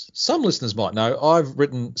 As some listeners might know, I've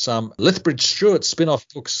written some Lethbridge Stewart spin-off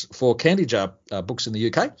books for Candy Jar books in the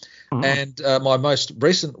UK. Mm-hmm. And my most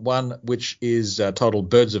recent one, which is titled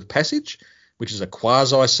Birds of Passage, which is a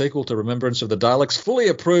quasi-sequel to Remembrance of the Daleks, fully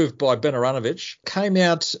approved by Ben Aranovich, came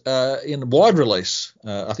out in wide release.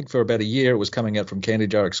 I think for about a year it was coming out from Candy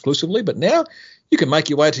Jar exclusively, but now you can make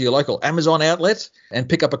your way to your local Amazon outlet and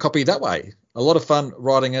pick up a copy that way. A lot of fun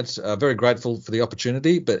writing it. Very grateful for the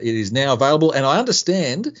opportunity, but it is now available. And I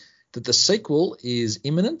understand that the sequel is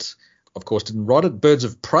imminent. Of course, didn't write it. Birds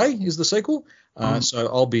of Prey is the sequel. So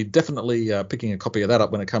I'll be definitely picking a copy of that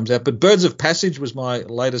up when it comes out. But Birds of Passage was my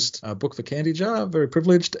latest book for Candy Jar. Very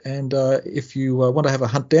privileged. And if you want to have a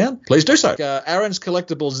hunt down, please do so. Aaron's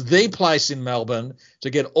Collectibles, the place in Melbourne to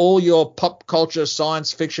get all your pop culture,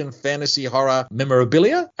 science fiction, fantasy, horror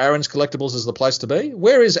memorabilia. Aaron's Collectibles is the place to be.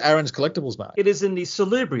 Where is Aaron's Collectibles, Mark? It is in the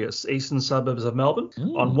salubrious eastern suburbs of Melbourne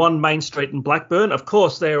on 1 Main Street in Blackburn. Of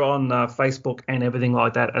course, they're on Facebook and everything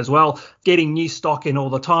like that as well. Getting new stock in all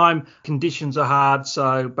the time. Conditions are hard,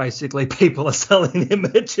 so basically people are selling their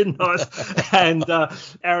merchandise and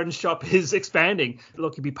Aaron's shop is expanding.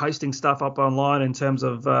 Look, he'll be posting stuff up online in terms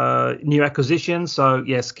of new acquisitions, so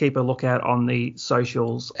yes, keep a lookout on the socials.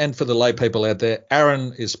 And for the lay people out there,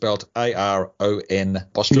 Aaron is spelled ARON''S.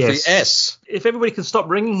 If everybody can stop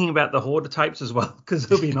ringing him about the Hoarder tapes as well, because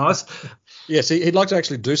it'll be nice. Yes, he'd like to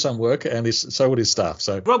actually do some work, and so would his staff.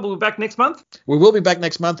 So Rob, we'll be back next month? We will be back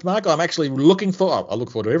next month, Mark. I'm actually I look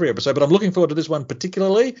forward to every episode, but I'm looking forward to this one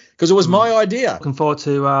particularly because it was my idea. Looking forward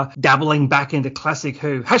to dabbling back into classic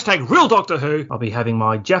Who. # Real Doctor Who. I'll be having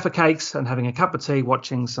my Jaffa cakes and having a cup of tea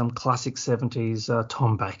watching some classic 70s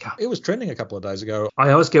Tom Baker. It was trending a couple of days ago.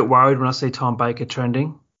 I always get worried when I see Tom Baker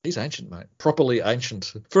trending. He's ancient, mate. Properly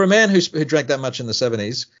ancient. For a man who drank that much in the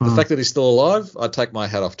 70s, the fact that he's still alive, I take my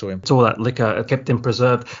hat off to him. It's all that liquor kept him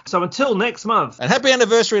preserved. So until next month. And happy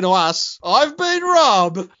anniversary to us. I've been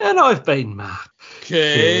Rob. And I've been Mark.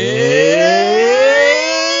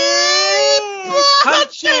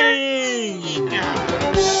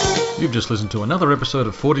 You've just listened to another episode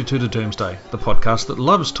of 42 to Doomsday, the podcast that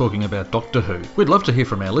loves talking about Doctor Who. We'd love to hear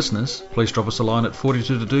from our listeners. Please drop us a line at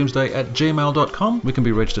 42todoomsday@gmail.com. We can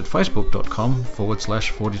be reached at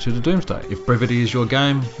facebook.com/42todoomsday. If brevity is your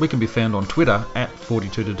game, we can be found on Twitter at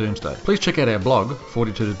 42todoomsday. Please check out our blog,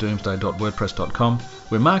 42todoomsday.wordpress.com,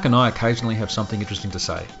 where Mark and I occasionally have something interesting to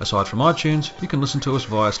say. Aside from iTunes, you can listen to us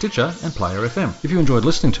via Stitcher and Player FM. If you enjoyed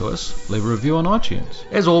listening to us, leave a review on iTunes.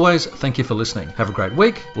 As always, thank you for listening. Have a great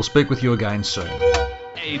week. We'll speak with you again soon.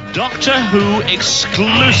 A Doctor Who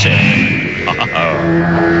exclusive.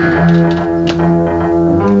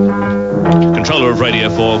 Controller of Radio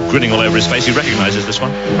 4 grinning all over his face. He recognises this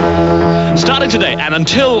one. Starting today and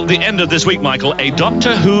until the end of this week, Michael, a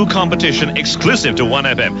Doctor Who competition exclusive to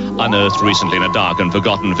 1FM, unearthed recently in a dark and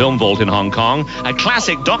forgotten film vault in Hong Kong. A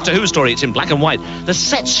classic Doctor Who story. It's in black and white. The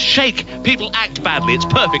sets shake. People act badly. It's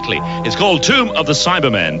perfectly. It's called Tomb of the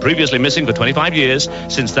Cybermen, previously missing for 25 years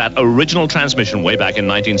since that original transmission way back in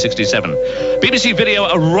 1967. BBC Video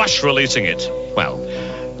are rush releasing it. Well,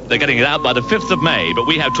 they're getting it out by the 5th of May, but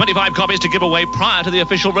we have 25 copies to give away prior to the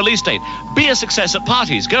official release date. Be a success at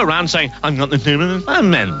parties. Go around saying, I've got the Tomb of the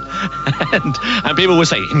Cybermen. and people will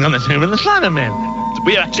say, I've got the Tomb of the Cybermen.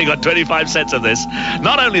 We actually got 25 sets of this.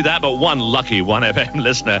 Not only that, but one lucky 1FM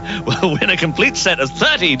listener will win a complete set of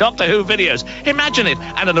 30 Doctor Who videos. Imagine it,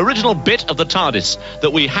 and an original bit of the TARDIS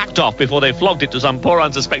that we hacked off before they flogged it to some poor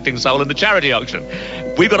unsuspecting soul in the charity auction.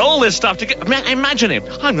 We've got all this stuff to get. Imagine it.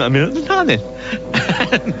 I'm not in the TARDIS.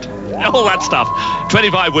 And all that stuff.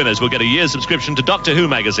 25 winners will get a year's subscription to Doctor Who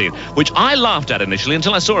magazine, which I laughed at initially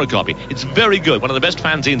until I saw a copy. It's very good, one of the best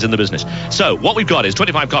fanzines in the business. So what we've got is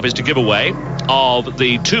 25 copies to give away of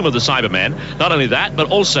the Tomb of the Cybermen. Not only that, but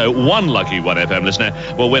also one lucky 1FM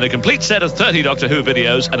listener will win a complete set of 30 Doctor Who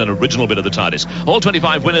videos and an original bit of the TARDIS. All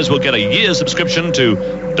 25 winners will get a year's subscription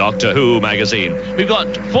to Doctor Who magazine. We've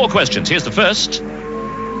got 4 questions. Here's the first.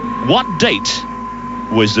 What date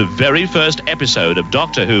was the very first episode of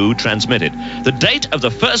Doctor Who transmitted? The date of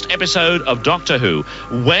the first episode of Doctor Who.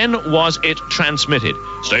 When was it transmitted?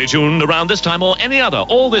 Stay tuned around this time or any other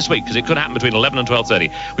all this week, because it could happen between 11 and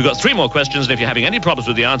 12:30. We've got 3 more questions, and if you're having any problems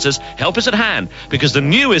with the answers, help us at hand, because the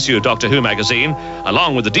new issue of Doctor Who magazine,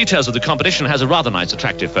 along with the details of the competition, has a rather nice,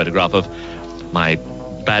 attractive photograph of my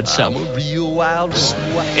bad self. I'm a real wild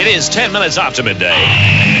sweat. It is 10 minutes after midday.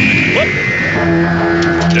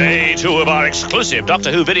 Day 2 of our exclusive Doctor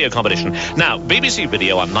Who video competition. Now, BBC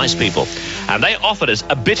Video are nice people, and they offered us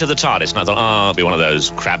a bit of the TARDIS, and I thought, it'll be one of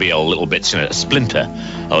those crabby old little bits, a splinter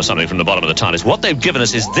or something from the bottom of the TARDIS. What they've given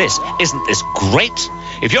us is this. Isn't this great?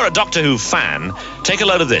 If you're a Doctor Who fan, take a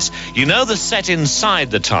load of this. You know the set inside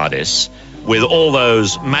the TARDIS with all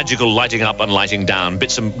those magical lighting up and lighting down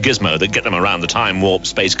bits of gizmo that get them around the time warp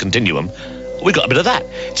space continuum? We got a bit of that.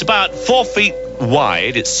 It's about 4 feet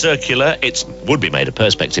wide, it's circular, it would be made of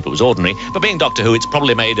perspex if it was ordinary, but being Doctor Who, it's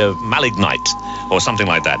probably made of malignite or something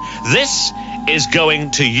like that. This is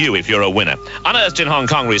going to you if you're a winner. Unearthed in Hong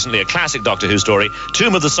Kong recently, a classic Doctor Who story,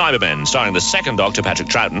 Tomb of the Cybermen, starring the second Doctor, Patrick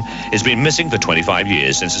Troughton, has been missing for 25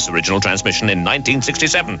 years since its original transmission in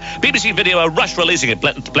 1967. BBC Video are rush releasing it,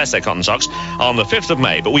 bless their cotton socks, on the 5th of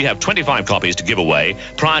May, but we have 25 copies to give away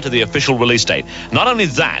prior to the official release date. Not only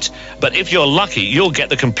that, but if you're lucky, you'll get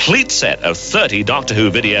the complete set of 30 Doctor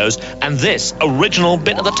Who videos and this original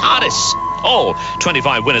bit of the TARDIS. All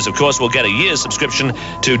 25 winners, of course, will get a year's subscription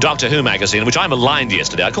to Doctor Who magazine, which I maligned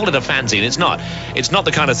yesterday. I called it a fanzine. It's not. It's not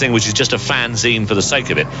the kind of thing which is just a fanzine for the sake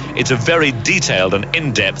of it. It's a very detailed and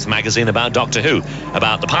in-depth magazine about Doctor Who,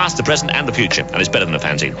 about the past, the present, and the future, and it's better than a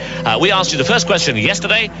fanzine. We asked you the first question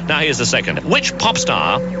yesterday. Now here's the second. Which pop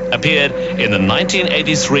star appeared in the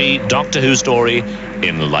 1983 Doctor Who story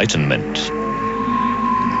Enlightenment?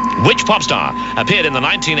 Which pop star appeared in the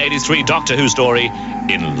 1983 Doctor Who story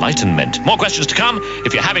Enlightenment? More questions to come.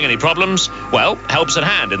 If you're having any problems, well, help's at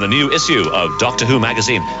hand in the new issue of Doctor Who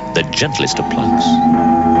magazine, the gentlest of plugs.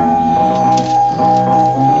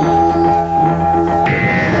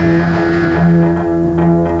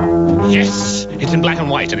 Yes, it's in black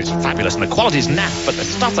and white, and it's fabulous, and the quality's naff, but the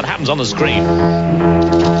stuff that happens on the screen.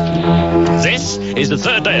 This is the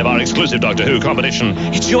 3rd day of our exclusive Doctor Who competition.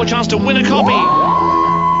 It's your chance to win a copy.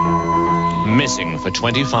 Missing for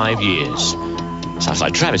 25 years. Sounds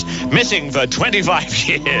like Travis. Missing for 25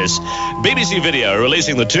 years. BBC Video are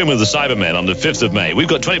releasing The Tomb of the Cybermen on the 5th of May. We've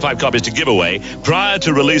got 25 copies to give away prior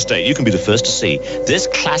to release date. You can be the first to see this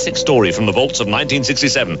classic story from the vaults of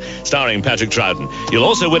 1967, starring Patrick Troughton. You'll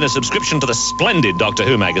also win a subscription to the splendid Doctor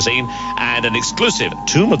Who magazine and an exclusive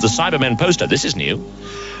Tomb of the Cybermen poster. This is new,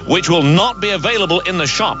 which will not be available in the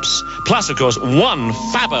shops. Plus, of course, one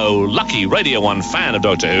fabbo lucky Radio 1 fan of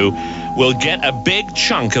Doctor Who will get a big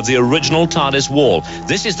chunk of the original TARDIS wall.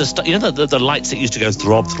 This is the lights that used to go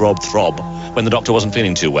throb, throb, throb when the Doctor wasn't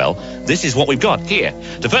feeling too well. This is what we've got here.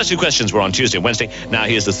 The first 2 questions were on Tuesday and Wednesday. Now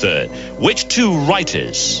here's the third. Which 2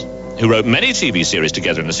 writers who wrote many TV series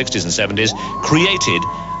together in the 60s and 70s created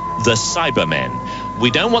the Cybermen?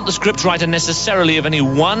 We don't want the script writer necessarily of any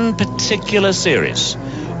one particular series.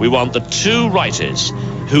 We want the 2 writers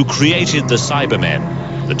who created the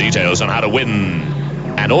Cybermen. The details on how to win,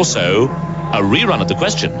 and also a rerun of the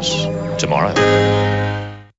questions tomorrow.